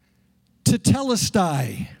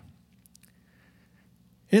 Tetelestai.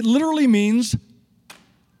 It literally means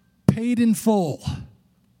paid in full.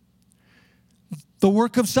 The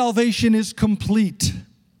work of salvation is complete.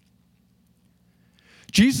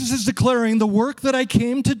 Jesus is declaring the work that I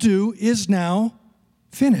came to do is now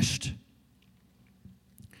finished.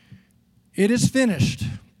 It is finished.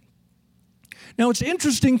 Now, it's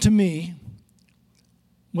interesting to me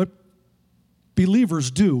what believers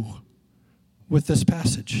do with this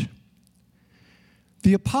passage.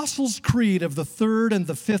 The Apostles' Creed of the 3rd and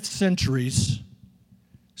the 5th centuries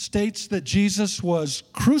states that Jesus was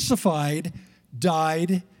crucified,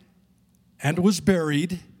 died, and was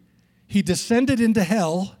buried. He descended into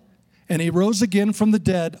hell, and he rose again from the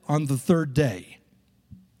dead on the 3rd day.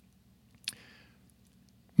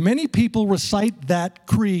 Many people recite that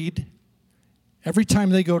creed every time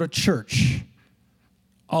they go to church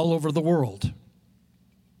all over the world.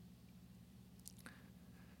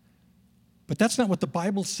 But that's not what the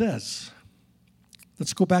Bible says.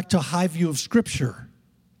 Let's go back to a high view of Scripture.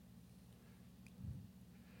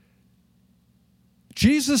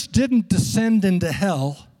 Jesus didn't descend into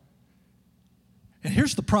hell. And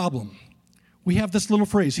here's the problem. We have this little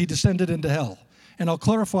phrase, he descended into hell. And I'll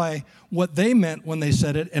clarify what they meant when they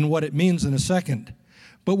said it and what it means in a second.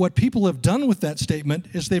 But what people have done with that statement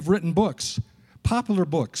is they've written books, popular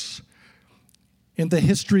books, in the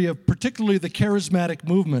history of particularly the charismatic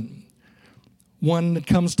movement. One that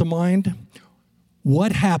comes to mind,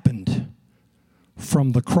 what happened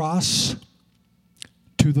from the cross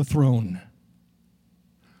to the throne?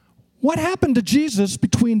 What happened to Jesus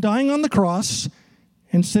between dying on the cross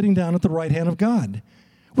and sitting down at the right hand of God?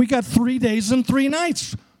 We got 3 days and 3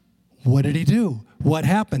 nights. What did he do? What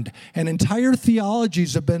happened? And entire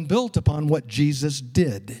theologies have been built upon what Jesus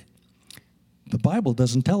did. The Bible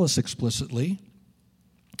doesn't tell us explicitly.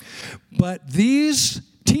 But these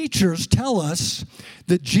teachers tell us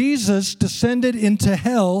that Jesus descended into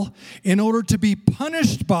hell in order to be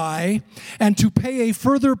punished by and to pay a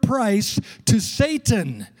further price to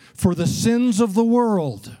Satan for the sins of the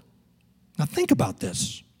world. Now think about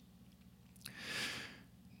this.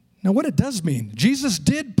 Now, what it does mean, Jesus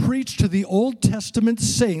did preach to the Old Testament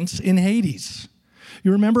saints in Hades.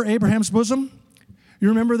 You remember Abraham's bosom? You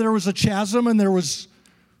remember there was a chasm and there was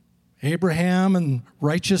Abraham and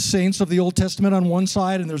righteous saints of the Old Testament on one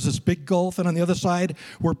side, and there's this big gulf, and on the other side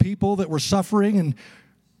were people that were suffering, and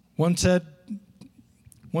one said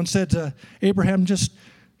to Abraham, just,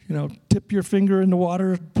 dip your finger in the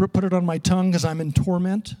water, put it on my tongue because I'm in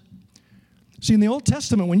torment. See, in the Old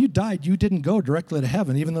Testament, when you died, you didn't go directly to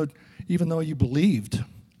heaven, even though you believed,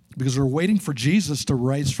 because we're waiting for Jesus to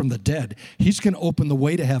rise from the dead. He's going to open the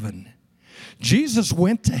way to heaven. Jesus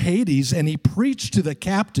went to Hades and he preached to the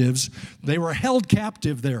captives. They were held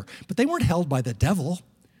captive there, but they weren't held by the devil.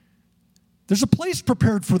 There's a place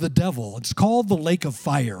prepared for the devil. It's called the lake of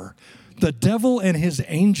fire. the devil and his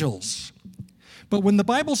angels. But when the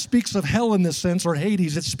Bible speaks of hell in this sense, or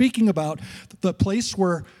Hades, it's speaking about the place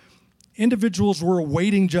where individuals were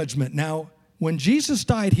awaiting judgment. Now, when Jesus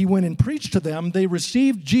died, he went and preached to them. They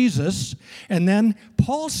received Jesus. And then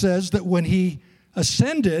Paul says that when he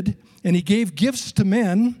ascended and he gave gifts to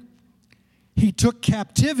men, he took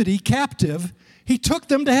captive. He took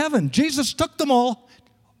them to heaven. Jesus took them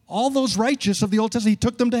all those righteous of the Old Testament, he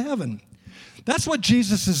took them to heaven. That's what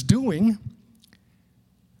Jesus is doing.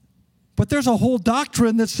 But there's a whole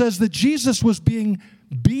doctrine that says that Jesus was being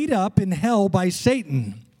beat up in hell by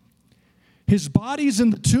Satan. His body's in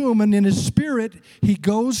the tomb, and in his spirit, he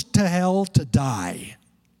goes to hell to die.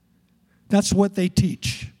 That's what they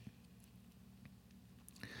teach.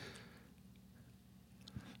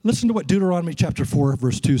 Listen to what Deuteronomy chapter 4,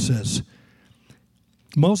 verse 2 says.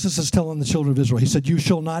 Moses is telling the children of Israel, he said, "You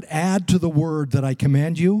shall not add to the word that I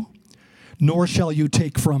command you, nor shall you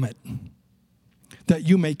take from it, that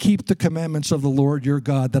you may keep the commandments of the Lord your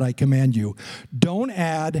God that I command you." Don't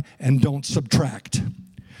add and don't subtract.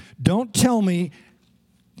 Don't tell me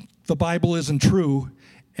the Bible isn't true,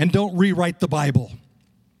 and don't rewrite the Bible.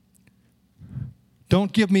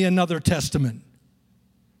 Don't give me another testament,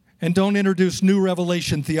 and don't introduce new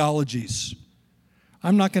revelation theologies.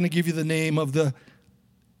 I'm not going to give you the name of the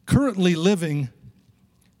currently living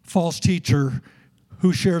false teacher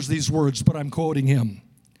who shares these words, but I'm quoting him.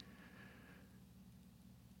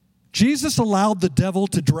 Jesus allowed the devil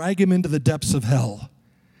to drag him into the depths of hell,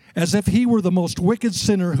 as if he were the most wicked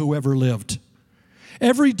sinner who ever lived.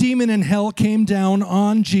 Every demon in hell came down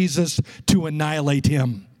on Jesus to annihilate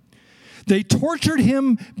him. They tortured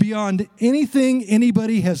him beyond anything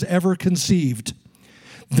anybody has ever conceived.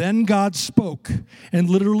 Then God spoke, and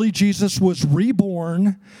literally Jesus was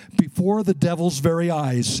reborn before the devil's very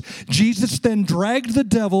eyes. Jesus then dragged the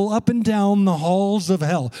devil up and down the halls of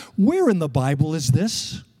hell. Where in the Bible is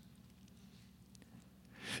this?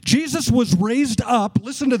 Jesus was raised up,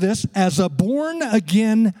 listen to this, as a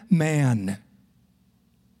born-again man.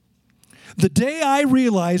 The day I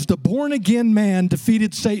realized a born-again man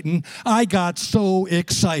defeated Satan, I got so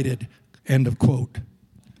excited. End of quote.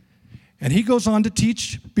 And he goes on to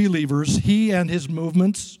teach believers, he and his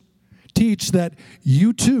movements teach that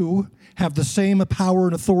you too have the same power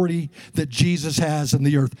and authority that Jesus has in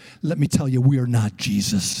the earth. Let me tell you, we are not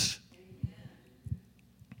Jesus.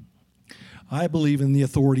 I believe in the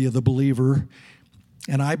authority of the believer,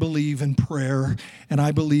 and I believe in prayer, and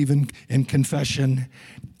I believe in confession,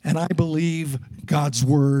 and I believe God's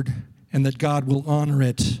word, and that God will honor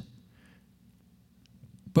it.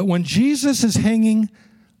 But when Jesus is hanging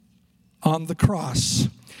on the cross,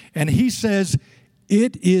 and he says,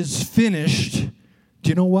 "It is finished," do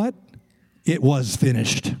you know what? It was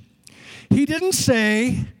finished. He didn't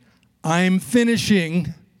say, "I'm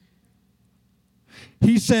finishing."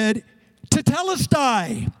 He said,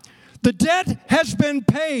 "Tetelestai, the debt has been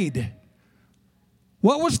paid."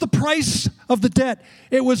 What was the price of the debt?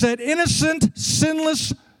 It was that innocent,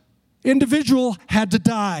 sinless individual had to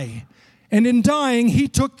die. And in dying, he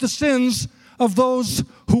took the sins of those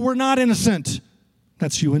who were not innocent.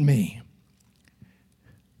 That's you and me.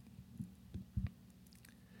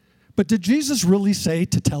 But did Jesus really say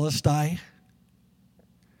tetelestai?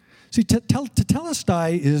 See,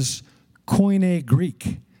 tetelestai is Koine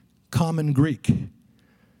Greek, common Greek.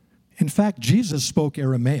 In fact, Jesus spoke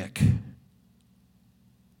Aramaic.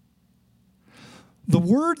 The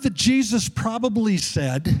word that Jesus probably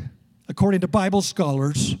said, according to Bible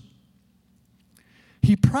scholars,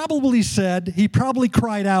 he probably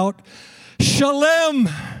cried out, "Shalem."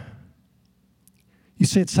 You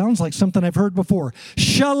say, it sounds like something I've heard before.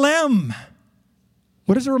 Shalem.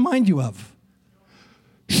 What does it remind you of?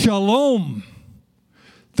 Shalom.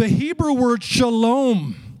 The Hebrew word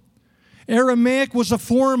shalom. Aramaic was a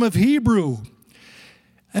form of Hebrew.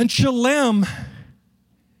 And shalem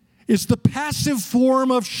is the passive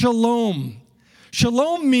form of shalom.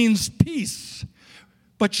 Shalom means peace.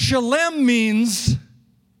 But shalem means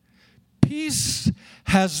peace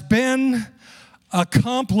has been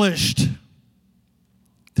accomplished.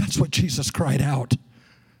 That's what Jesus cried out.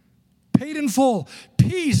 Paid in full.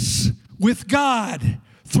 Peace with God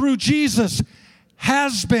through Jesus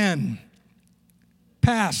has been.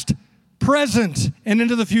 Past, present, and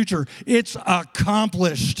into the future. It's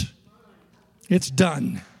accomplished. It's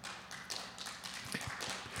done.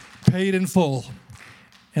 Paid in full.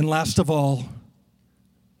 And last of all,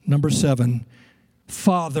 number 7,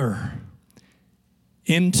 Father,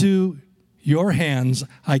 into your hands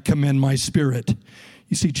I commend my spirit.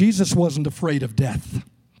 You see, Jesus wasn't afraid of death.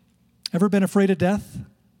 Ever been afraid of death?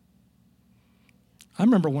 I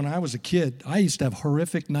remember when I was a kid, I used to have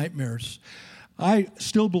horrific nightmares. I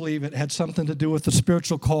still believe it had something to do with the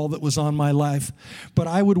spiritual call that was on my life. But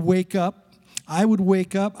I would wake up, I would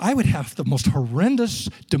have the most horrendous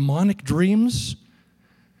demonic dreams.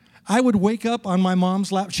 I would wake up on my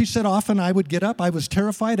mom's lap. She said often I would get up. I was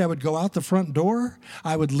terrified. I would go out the front door.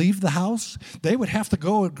 I would leave the house. They would have to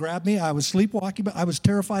go and grab me. I was sleepwalking, but I was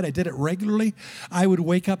terrified. I did it regularly. I would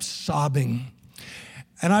wake up sobbing.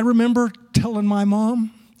 And I remember telling my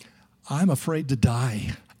mom, I'm afraid to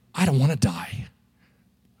die. I don't want to die.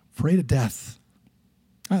 Afraid of death.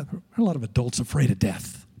 A lot of adults afraid of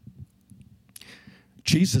death.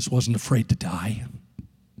 Jesus wasn't afraid to die.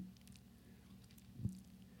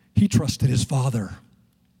 He trusted his Father.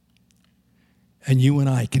 And you and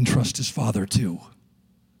I can trust his Father too.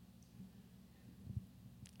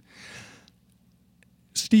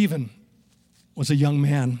 Stephen was a young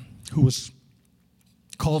man who was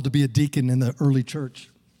called to be a deacon in the early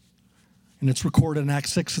church. And it's recorded in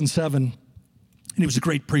Acts 6 and 7. And he was a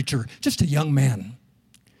great preacher, just a young man,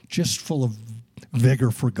 just full of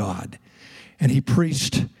vigor for God. And he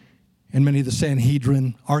preached, and many of the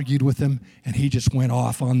Sanhedrin argued with him, and he just went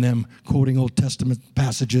off on them, quoting Old Testament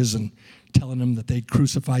passages and telling them that they'd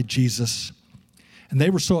crucified Jesus. And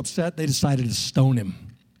they were so upset, they decided to stone him.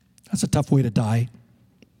 That's a tough way to die.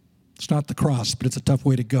 It's not the cross, but it's a tough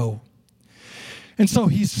way to go. And so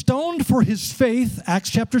he's stoned for his faith,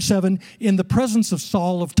 Acts chapter 7, in the presence of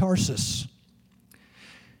Saul of Tarsus.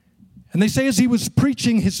 And they say as he was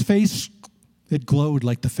preaching, his face, it glowed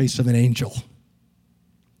like the face of an angel.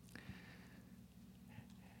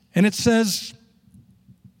 And it says,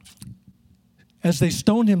 as they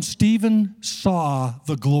stoned him, Stephen saw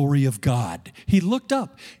the glory of God. He looked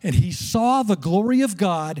up and he saw the glory of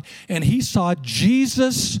God, and he saw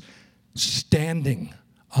Jesus standing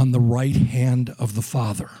on the right hand of the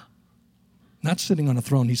Father. Not sitting on a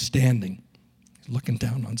throne, he's standing, looking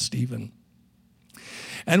down on Stephen.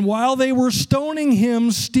 And while they were stoning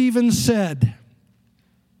him, Stephen said,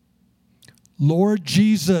 Lord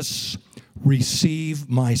Jesus, receive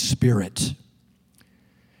my spirit.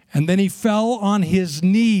 And then he fell on his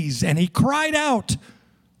knees and he cried out,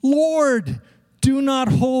 Lord, do not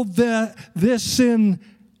hold this sin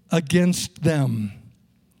against them.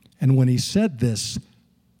 And when he said this,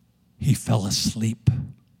 he fell asleep.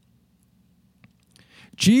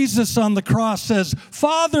 Jesus on the cross says,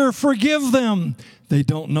 Father, forgive them. They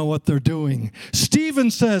don't know what they're doing. Stephen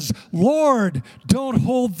says, Lord, don't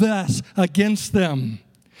hold this against them.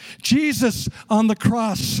 Jesus on the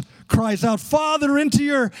cross cries out, Father, into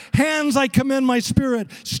your hands I commend my spirit.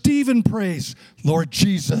 Stephen prays, Lord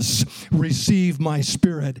Jesus, receive my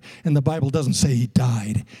spirit. And the Bible doesn't say he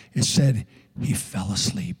died. It said he fell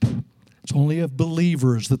asleep. It's only of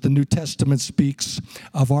believers that the New Testament speaks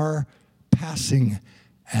of our passing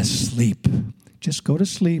as sleep. Just go to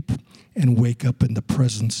sleep and wake up in the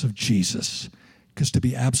presence of Jesus. Because to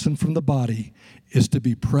be absent from the body is to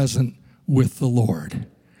be present with the Lord.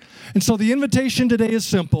 And so the invitation today is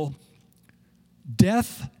simple.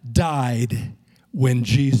 Death died when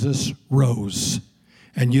Jesus rose,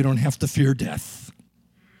 and you don't have to fear death.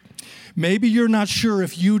 Maybe you're not sure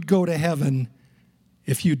if you'd go to heaven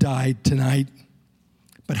if you died tonight,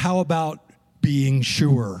 but how about being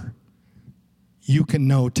sure you can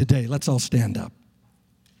know today? Let's all stand up.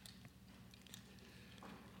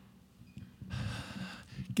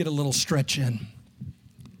 Get a little stretch in.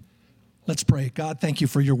 Let's pray. God, thank you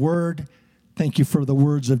for your word. Thank you for the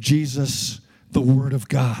words of Jesus, the word of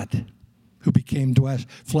God, who became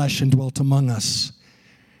flesh and dwelt among us.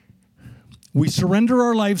 We surrender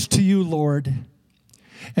our lives to you, Lord,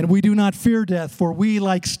 and we do not fear death, for we,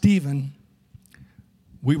 like Stephen,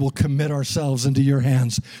 we will commit ourselves into your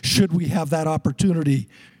hands should we have that opportunity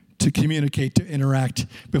to communicate, to interact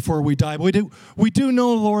before we die. But we do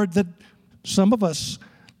know, Lord, that some of us,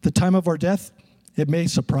 the time of our death, it may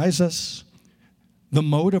surprise us, the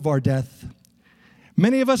mode of our death.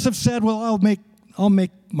 Many of us have said, well, I'll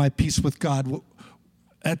make my peace with God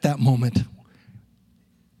at that moment,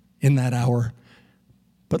 in that hour.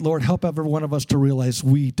 But Lord, help every one of us to realize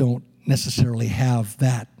we don't necessarily have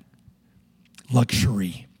that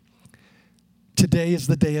luxury. Today is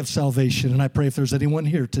the day of salvation, and I pray if there's anyone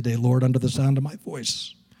here today, Lord, under the sound of my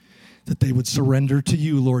voice, that they would surrender to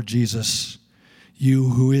you, Lord Jesus, you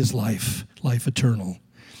who is life, life eternal.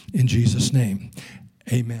 In Jesus' name,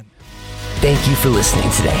 amen. Thank you for listening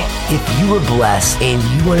today. If you were blessed and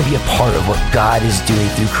you want to be a part of what God is doing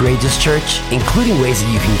through Courageous Church, including ways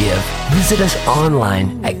that you can give, visit us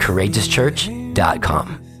online at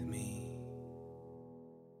courageouschurch.com.